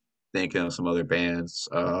thinking of some other bands.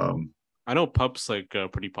 I know Pup's like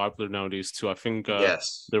pretty popular nowadays too. I think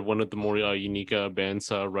Yes, they're one of the more unique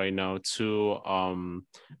bands right now too.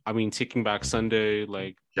 I mean, Taking Back Sunday,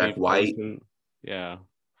 like Jack Dave White. Ellefson, yeah.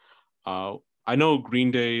 Uh, I know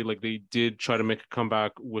Green Day, like they did try to make a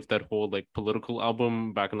comeback with that whole like political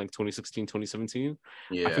album back in like 2016, 2017.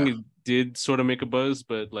 I think Yeah, it did sort of make a buzz,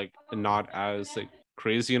 but like not as like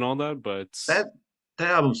crazy and all that. But that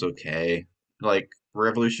that album's okay. Like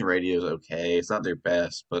Revolution Radio is okay. It's not their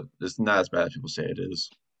best, but it's not as bad as people say it is,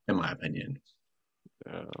 in my opinion.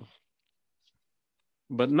 uh,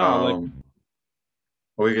 but no, like Um,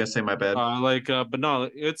 what were you gonna say? My bad. but no,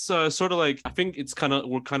 it's sort of like I think it's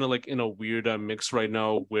we're kind of like in a weird mix right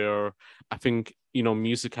now where I think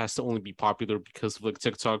music has to only be popular because of like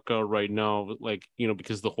TikTok right now, like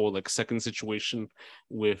because the whole like second situation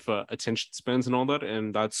with attention spans and all that,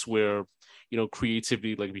 and that's where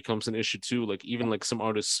creativity like becomes an issue too. Like even like some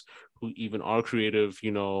artists who even are creative,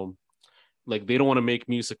 like they don't want to make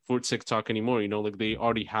music for TikTok anymore. Like they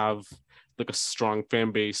already have like a strong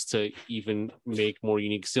fan base to even make more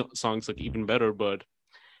unique songs like even better. But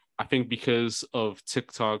I think because of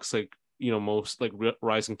TikTok's like most like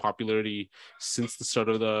rising popularity since the start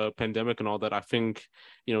of the pandemic and all that, I think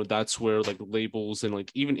that's where like labels and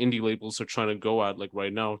like even indie labels are trying to go at like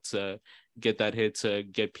right now to get that hit to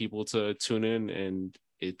get people to tune in, and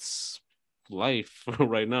it's life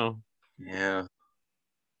right now. Yeah,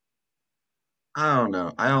 I don't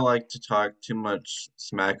know. I don't like to talk too much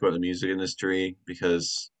smack about the music industry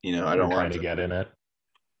because, I You're don't trying want to to get in it.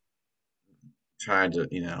 try to,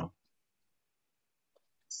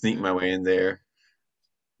 sneak my way in there.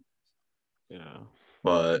 Yeah.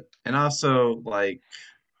 But, and also, like,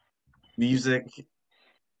 music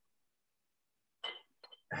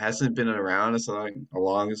hasn't been around as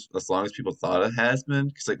long as people thought it has been.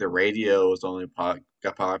 Because, like, the radio was only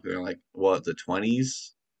got popular in, like, what, the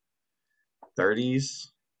 20s,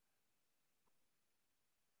 30s?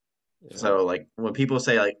 Yeah. So, like, when people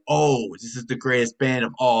say, like, oh, this is the greatest band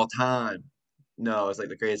of all time, no, it's like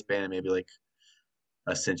the greatest band in maybe like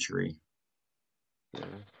a century. Yeah.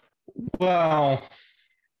 Well,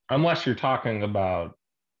 unless you're talking about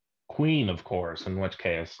Queen, of course, in which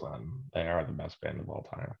case they are the best band of all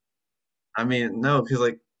time. I mean, no, because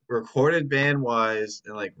like recorded band wise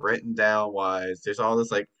and like written down wise, there's all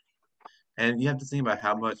this like, and you have to think about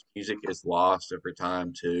how much music is lost over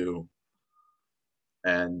time too.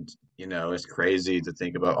 And it's crazy to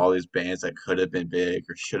think about all these bands that could have been big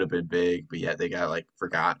or should have been big, but yet they got like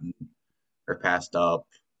forgotten or passed up.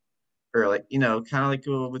 or like kind of like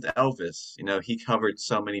with Elvis. He covered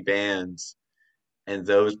so many bands, and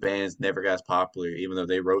those bands never got as popular, even though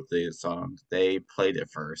they wrote the songs. They played it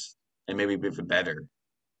first, and maybe even better.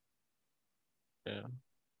 Yeah.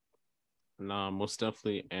 Nah, most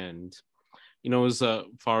definitely. And as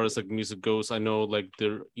far as like music goes, I know like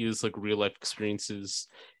there is like real life experiences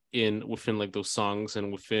in within like those songs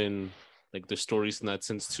and within like the stories in that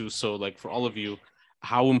sense too. So like for all of you,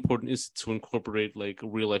 how important is it to incorporate like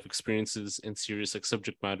real life experiences and serious like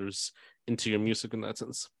subject matters into your music in that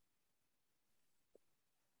sense?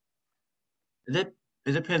 It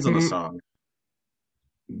depends on the Mm, song.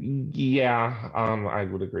 yeah, I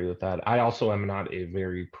would agree with that. I also am not a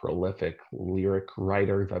very prolific lyric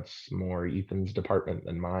writer. That's more Ethan's department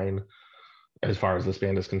than mine, as far as this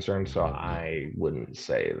band is concerned. So I wouldn't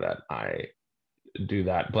say that I do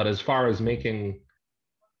that. But as far as making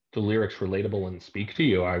the lyrics relatable and speak to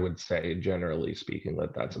you, I would say, generally speaking,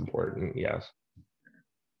 that that's important. Yes.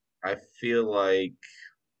 I feel like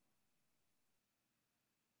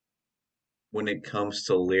when it comes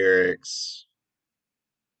to lyrics,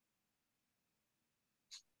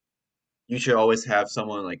 you should always have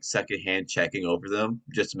someone like secondhand checking over them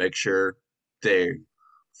just to make sure they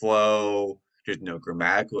flow, there's no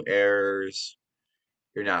grammatical errors,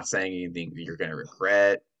 you're not saying anything that you're gonna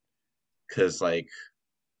regret. Cause like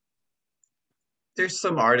there's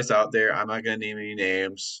some artists out there, I'm not gonna name any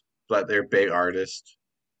names, but they're big artists.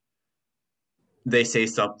 They say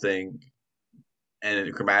something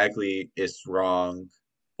and grammatically it's wrong,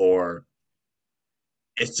 or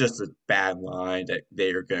it's just a bad line that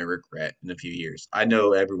they are gonna regret in a few years. I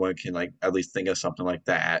know everyone can like at least think of something like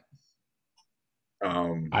that.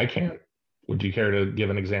 Um I can't. Would you care to give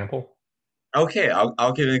an example? Okay,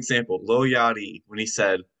 I'll give an example. Lil Yachty, when he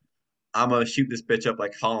said, "I'm gonna shoot this bitch up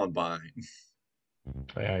like Columbine."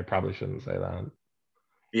 Yeah, I probably shouldn't say that.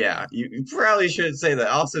 Yeah, you probably shouldn't say that.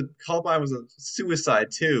 Also, Columbine was a suicide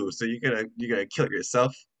too, so you're gonna kill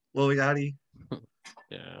yourself, Lil Yachty.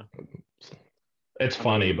 Yeah. It's I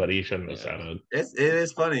funny, mean, but he shouldn't have yeah. said it. It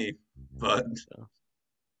is funny, but Yeah.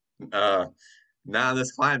 uh, not in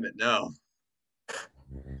this climate. No.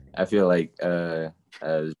 I feel like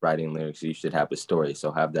as writing lyrics, you should have a story.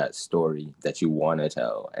 So have that story that you want to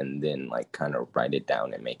tell, and then like kind of write it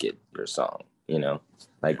down and make it your song.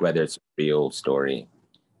 Like whether it's a real story,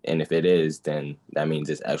 and if it is, then that means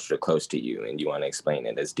it's extra close to you, and you want to explain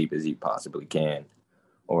it as deep as you possibly can,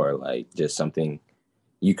 or like just something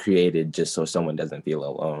you created just so someone doesn't feel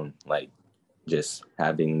alone. Like just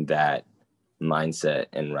having that mindset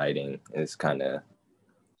in writing is kind of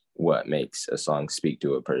what makes a song speak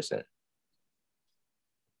to a person.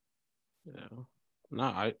 Yeah.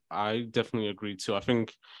 No, I definitely agree too. I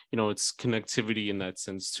think, it's connectivity in that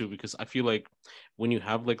sense too, because I feel like when you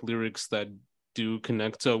have like lyrics that do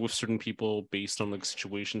connect with certain people based on like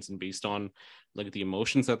situations and based on like the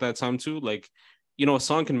emotions at that time too, like, a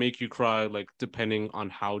song can make you cry like depending on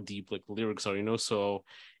how deep like the lyrics are. So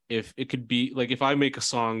if it could be like if I make a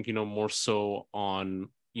song, more so on,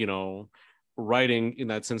 writing in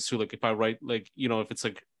that sense too, like if I write like, if it's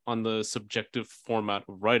like on the subjective format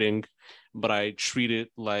of writing, but I treat it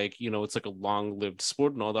like, it's like a long-lived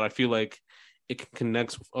sport and all that. I feel like it can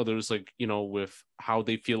connect with others, like, with how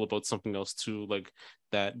they feel about something else too, like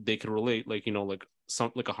that they can relate, like, like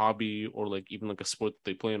some like a hobby or like even like a sport that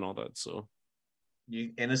they play and all that. So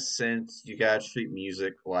In a sense, you gotta treat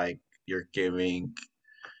music like you're giving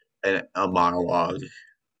a monologue.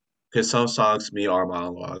 Because some songs to me are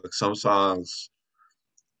monologues. Some songs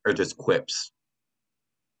are just quips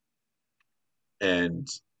and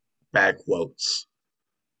bad quotes.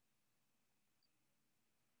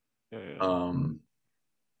 yeah, Um,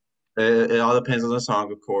 it all depends on the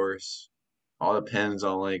song, of course. All depends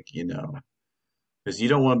on because you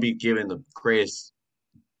don't want to be given the greatest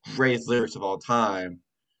lyrics of all time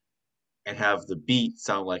and have the beat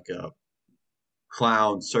sound like a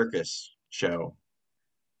clown circus show.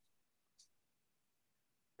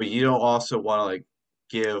 But you don't also want to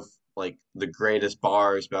give like the greatest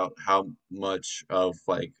bars about how much of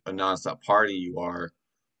like a nonstop party you are,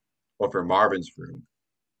 or for Marvin's room.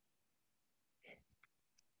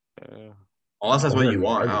 yeah. Unless that's No, what Or you in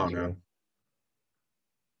want. I Marvin's don't know. room.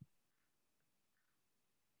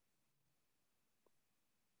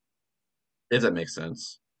 If that makes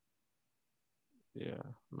sense. yeah,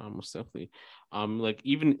 no, most definitely. Like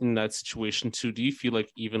even in that situation too, do you feel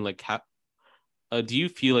like even like do you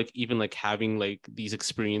feel like even like having like these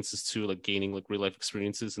experiences too, like gaining like real life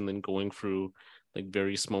experiences and then going through like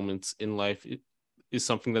various moments in life is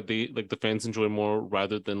something that they like the fans enjoy more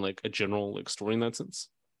rather than like a general like story in that sense?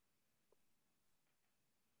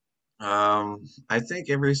 I think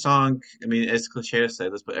every song, I mean, it's cliche to say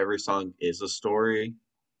this, but every song is a story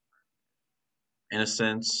in a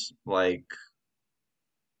sense. Like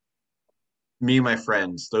me and my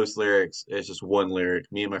friends, those lyrics is just one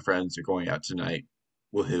lyric. Me and my friends are going out tonight.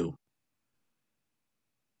 Woohoo.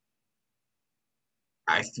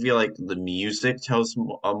 I feel like the music tells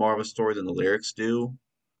more of a story than the lyrics do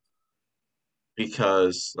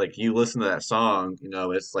because, like, you listen to that song,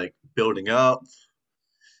 it's like building up,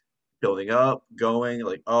 going,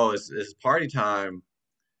 like, oh, it's party time.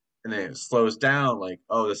 And then it slows down, like,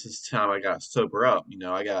 oh, this is time I got to sober up.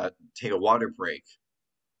 I got to take a water break.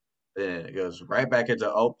 Then it goes right back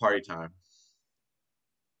into, oh, party time.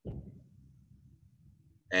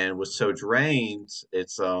 And with So Drained,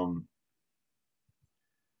 it's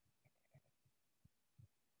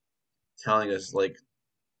telling us like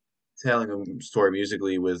telling a story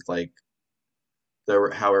musically with like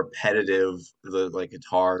how repetitive the like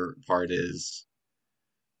guitar part is,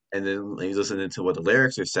 and then he's listening to what the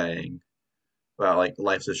lyrics are saying about like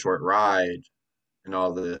life's a short ride and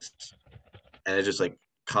all this, and it just like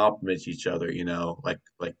complements each other,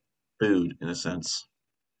 like food in a sense.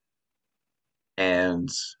 And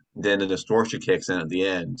then the distortion kicks in at the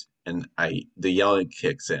end, and the yelling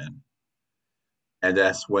kicks in, and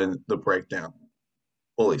that's when the breakdown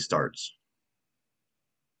fully starts.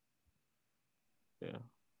 Yeah.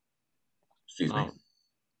 Excuse me.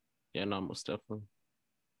 Yeah, no, most definitely.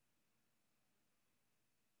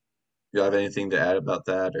 You have anything to add about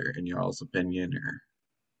that, or in your all's opinion, or?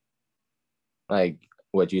 Like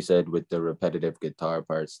what you said with the repetitive guitar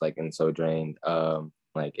parts, like in So Drained,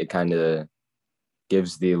 like it kind of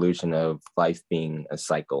gives the illusion of life being a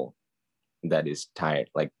cycle that is tired,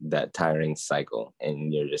 like that tiring cycle,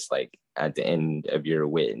 and you're just like at the end of your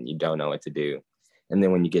wit and you don't know what to do. And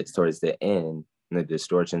then when you get towards the end and the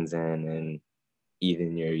distortions in and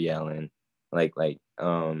even you're yelling, like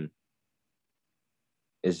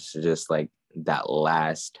it's just like that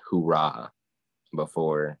last hoorah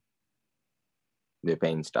before the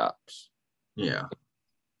pain stops. Yeah.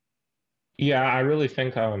 Yeah, I really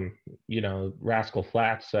think Rascal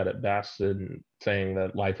Flatts said it best in saying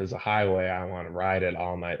that life is a highway. I want to ride it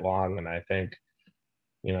all night long, and I think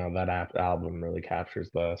that album really captures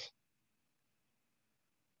this.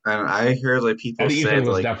 And I heard like people And Ethan said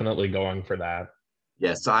was like, definitely going for that.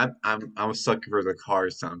 yeah, so I'm a sucker for the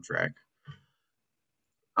Cars soundtrack.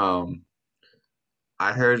 Um,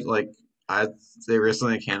 I heard like I they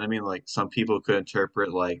recently came to me like some people could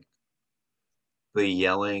interpret like the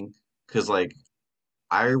yelling because like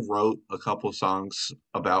I wrote a couple songs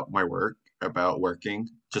about my work, about working,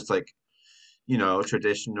 just like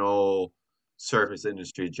traditional service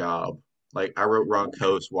industry job. Like I wrote Wrong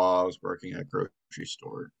Coast while I was working at a grocery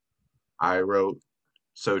store. I wrote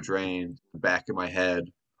So Drained back in my head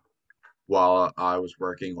while I was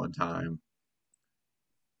working one time.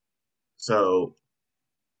 So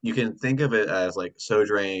you can think of it as like So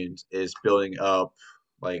Drained is building up,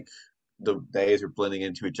 like the days are blending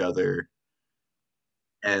into each other,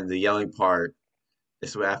 and the yelling part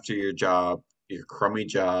is after your job, your crummy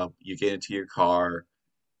job, you get into your car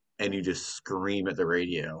and you just scream at the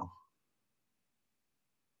radio.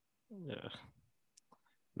 Yeah.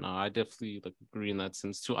 No, I definitely like agree in that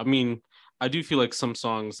sense too. I mean, I do feel like some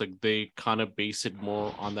songs like they kind of base it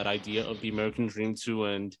more on that idea of the American dream too,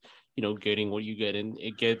 and getting what you get, and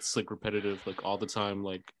it gets like repetitive like all the time.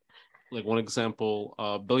 Like one example,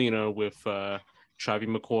 Billionaire with Travis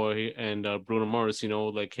McCoy and Bruno Mars.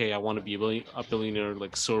 Like, hey, I want to be a billionaire,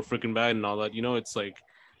 like so freaking bad and all that. It's like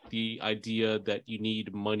the idea that you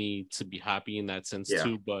need money to be happy in that sense Yeah.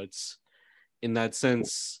 too, but in that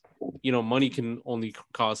sense, money can only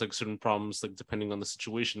cause like certain problems, like depending on the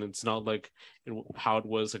situation. It's not like how it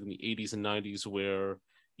was like in the 80s and 90s where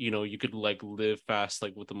you could like live fast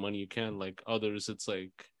like with the money you can. Like others, it's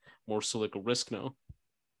like more so like a risk now.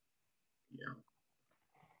 Yeah.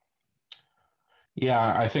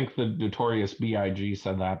 Yeah, I think the Notorious B.I.G.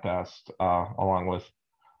 said that best, along with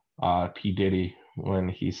P. Diddy, when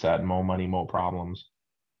he said, "Mo money, mo problems."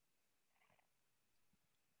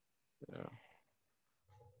 Yeah.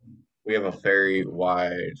 We have a very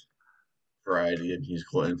wide variety of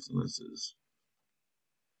musical influences.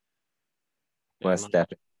 Yeah, Most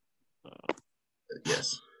definitely.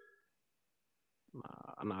 Yes.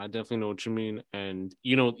 And I definitely know what you mean. And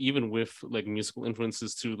even with like musical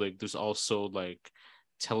influences too, like there's also like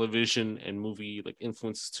television and movie like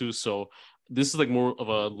influences too. So this is like more of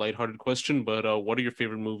a lighthearted question, but what are your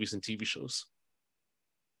favorite movies and TV shows?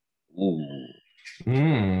 Ooh.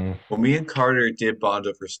 Mm. Well, me and Carter did bond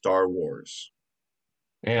over Star Wars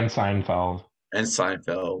And Seinfeld. and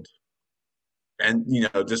Seinfeld, and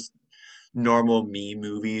just normal me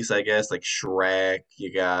movies, I guess, like Shrek.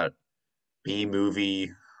 You got B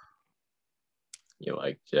movie, You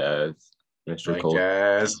like jazz, Mr. like Cole?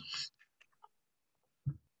 jazz.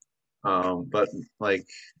 But like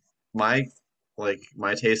my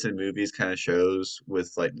my taste in movies kind of shows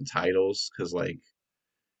with like the titles because like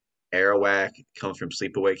Arawak comes from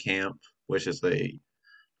Sleepaway Camp, which is the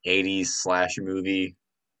 80s slasher movie.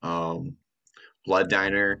 Um, Blood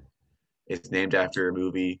Diner is named after a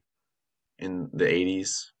movie in the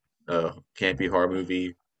 80s, campy horror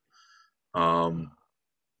movie. Um,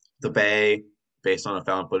 The Bay, based on a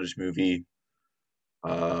found footage movie.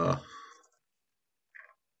 Uh,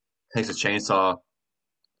 Texas Chainsaw.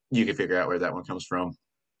 You can figure out where that one comes from.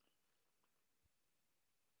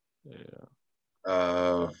 Yeah.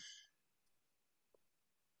 Uh,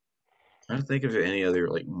 Trying to think of any other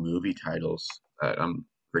like movie titles that I'm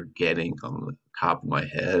forgetting on the top of my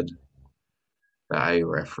head that I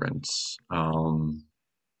reference. I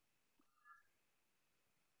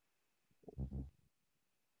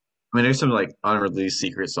mean, there's some like unreleased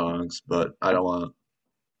secret songs, but I don't want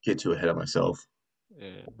to get too ahead of myself.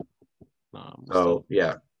 Yeah. Nah, most So definitely.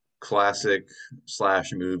 yeah, classic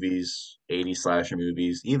slasher movies, 80s slasher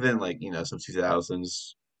movies, even like some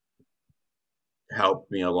 2000s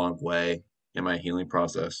helped me a long way in my healing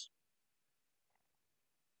process.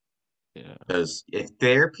 Yeah. Because if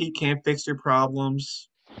therapy can't fix your problems,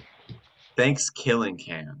 thanks killing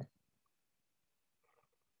can,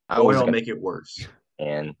 I or was it'll gonna make it worse.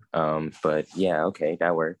 but yeah, okay,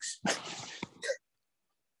 that works.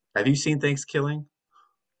 Have you seen Thanksgiving?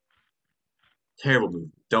 Terrible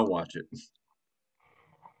movie. Don't watch it.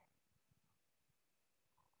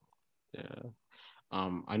 Yeah.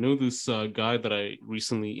 I know this guy that I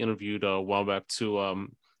recently interviewed a while back too.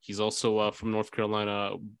 He's also from North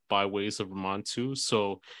Carolina by ways of Vermont too.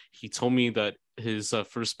 So he told me that his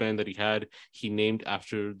first band that he had, he named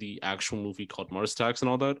after the actual movie called Mars Attacks and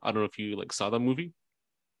all that. I don't know if you like saw that movie.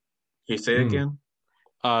 Can you say it Hmm. again?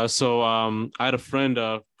 I had a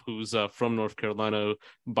friend who's from North Carolina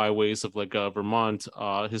by ways of like Vermont.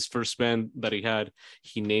 His first band that he had,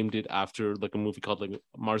 he named it after like a movie called like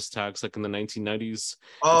Mars Attacks, like in the 1990s. It's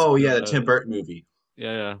Oh yeah, the Tim Burton movie.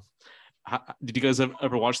 yeah, yeah. Did you guys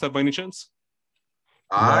ever watch that by any chance?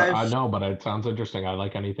 No, I've I know, but it sounds interesting. I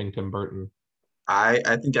like anything Tim Burton. I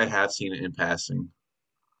think I have seen it in passing,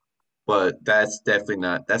 but that's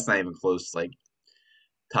not even close to like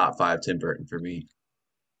top five Tim Burton for me.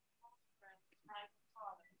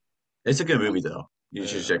 It's a good movie though. You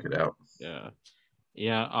should Yeah, check it out. yeah.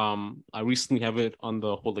 Yeah, I recently have it on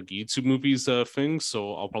the whole like YouTube movies thing,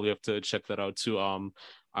 so I'll probably have to check that out too.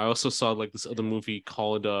 I also saw like this other movie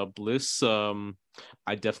called Bliss.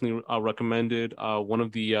 I definitely recommend it. One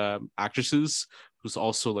of the actresses who's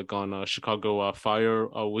also like on Chicago Fire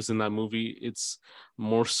was in that movie. It's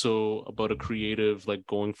more so about a creative like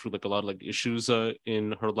going through like a lot of like issues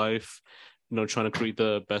in her life, trying to create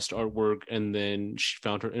the best artwork, and then she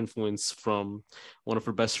found her influence from one of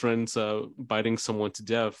her best friends biting someone to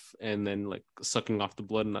death and then like sucking off the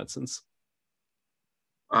blood in that sense.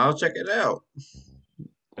 I'll check it out.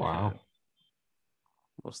 Yeah, Wow.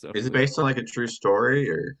 most Is it definitely. based on like a true story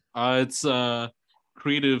or? It's a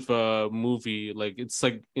creative movie. Like it's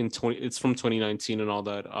from 2019 and all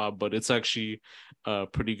that. But it's actually a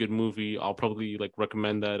pretty good movie. I'll probably like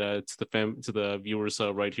recommend that to the viewers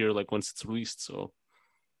right here, like once it's released. So All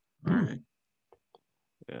Hmm. right.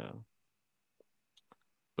 yeah.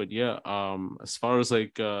 But yeah, as far as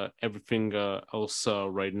like everything else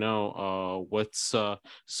right now, what's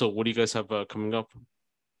so what do you guys have coming up?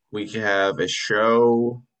 We have a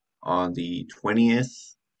show on the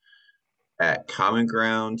 20th at Common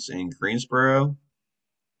Grounds in Greensboro,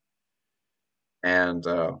 and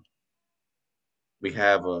we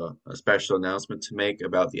have a special announcement to make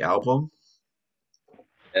about the album.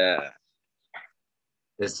 Yeah.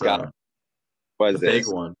 It's Got what a is big this?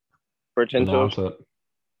 one. Potential Announce it.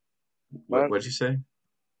 month? What'd you say?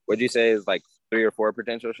 What'd you say is like 3 or 4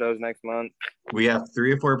 potential shows next month? We have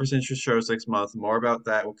 3 or 4% shows next month. More about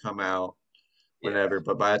that will come out Yeah. whenever,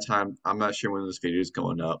 but by the time I'm not sure when this video is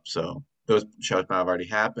going up, so those shows might have already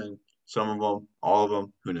happened. Some of them, all of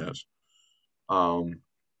them, who knows? Um,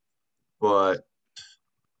 but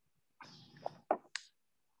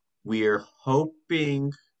we are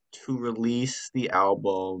hoping to release the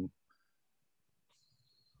album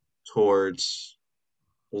towards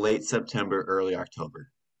late September, early October.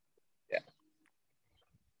 Yeah.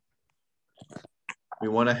 We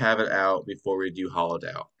want to have it out before we do Hollowed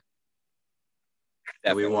Out.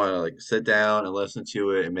 And we Definitely. want to like sit down and listen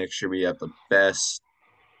to it and make sure we have the best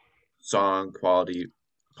song quality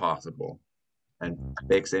possible. and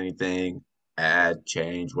fix anything, add,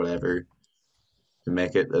 change, whatever, to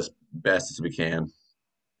make it as best as we can.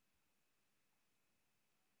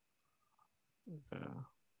 Yeah.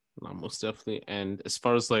 No, most definitely. And as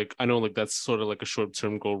far as like, I know like that's sort of like a short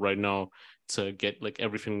term goal right now to get like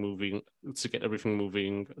everything moving,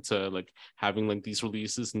 to like having like these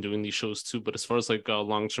releases and doing these shows too. But as far as like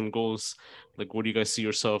long term goals, like where do you guys see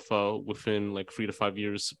yourself within like 3 to 5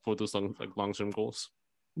 years for those long term goals?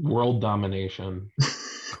 World domination.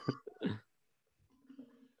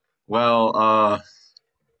 Well,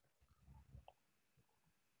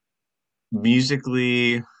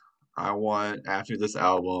 musically, I want after this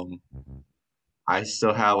album, I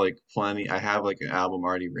still have like plenty. I have like an album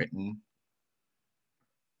already written,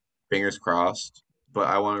 fingers crossed. But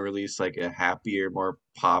I want to release like a happier, more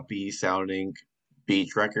poppy sounding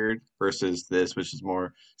beach record versus this, which is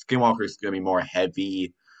more Skinwalker is gonna be more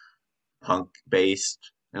heavy punk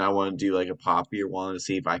based, and I want to do like a poppier one to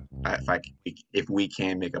see if we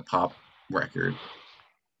can make a pop record.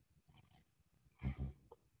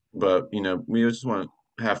 But we just want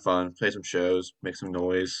to have fun, play some shows, make some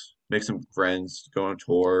noise, make some friends, go on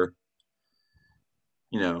tour.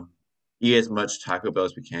 You know, eat as much Taco Bell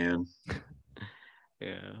as we can.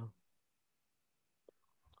 Yeah.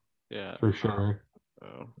 Yeah. For sure.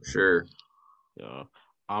 Sure. Yeah.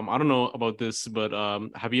 I don't know about this, but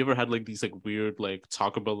have you ever had like these like weird like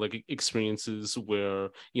talk about like experiences where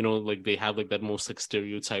like they have like that most like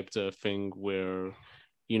stereotyped thing where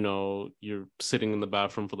you're sitting in the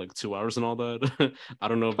bathroom for like 2 hours and all that. I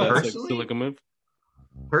don't know if that's like still Personally, like a myth.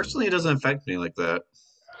 personally, it doesn't affect me like that.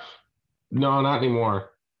 No, not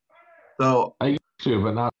anymore. So I used to,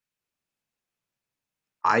 but not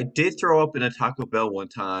I did throw up in a Taco Bell one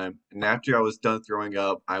time, and after I was done throwing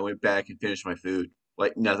up, I went back and finished my food.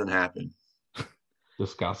 Like nothing happened.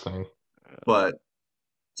 disgusting. But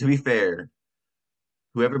to be fair,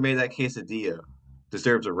 whoever made that quesadilla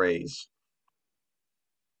deserves a raise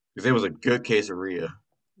because it was a good quesadilla.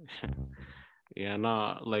 Yeah,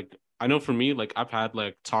 nah, like I know for me, like I've had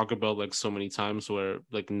like Taco Bell like so many times where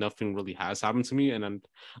like nothing really has happened to me, and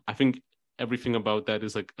I think everything about that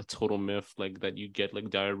is like a total myth, like that you get like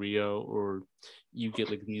diarrhea or you get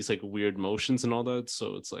like these like weird motions and all that.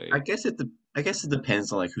 So it's I like, guess I guess it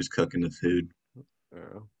depends on like who's cooking the food.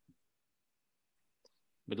 uh,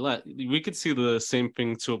 but we could see the same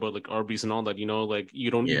thing too about like Arby's and all that. Like you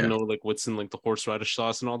don't even Yeah, know like what's in like the horseradish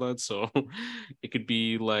sauce and all that. So it could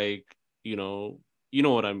be like you know, you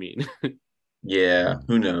know what I mean. yeah.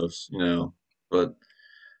 Who knows? But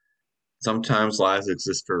sometimes lives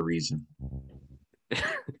exist for a reason.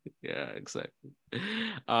 Yeah, exactly.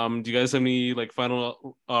 Do you guys have any like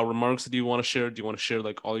final remarks that you want to share? Do you want to share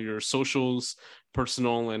like all your socials,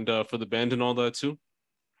 personal and for the band and all that too?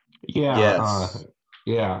 Yeah, Yes.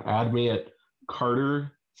 yeah. Add me at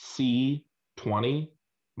Carter C20.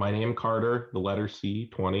 My name Carter, the letter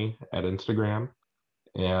C20 at Instagram,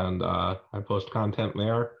 and I post content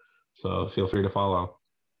there. So feel free to follow.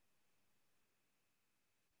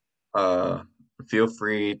 Uh, Feel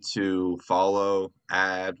free to follow,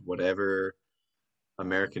 add whatever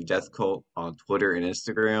American Death Cult on Twitter and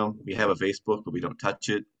Instagram. We have a Facebook, but we don't touch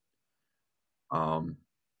it. Um,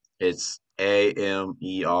 it's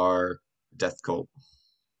AMER Death Cult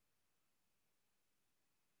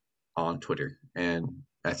on Twitter, and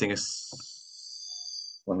I think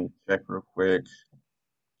it's. Let me check real quick,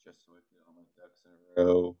 just so I get all my ducks in a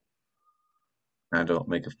row. I don't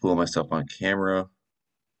make a fool of myself on camera.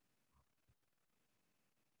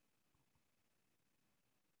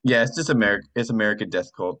 Yeah, it's just American Death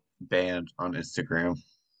Cult band on Instagram.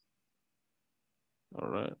 All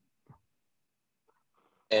right.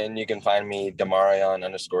 And you can find me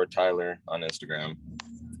Demarion_Tyler on Instagram.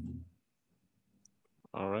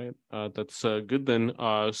 All right. That's good then.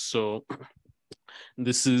 So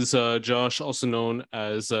this is Josh, also known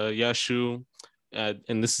as Yashu,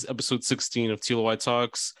 and this is episode 16 of TLOY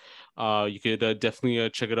Talks. You could definitely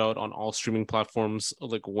check it out on all streaming platforms,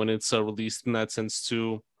 like when it's released in that sense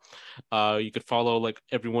too. You could follow like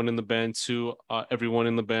everyone in the band too. Everyone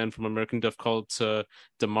in the band from American Death Cult to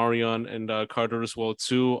Demarion and Carter as well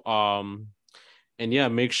too. And yeah,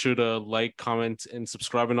 make sure to like, comment, and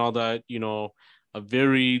subscribe and all that. A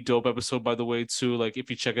very dope episode by the way too. Like if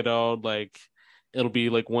you check it out, like it'll be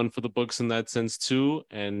like one for the books in that sense too.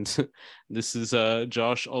 And this is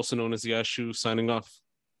Josh, also known as Yashu, signing off.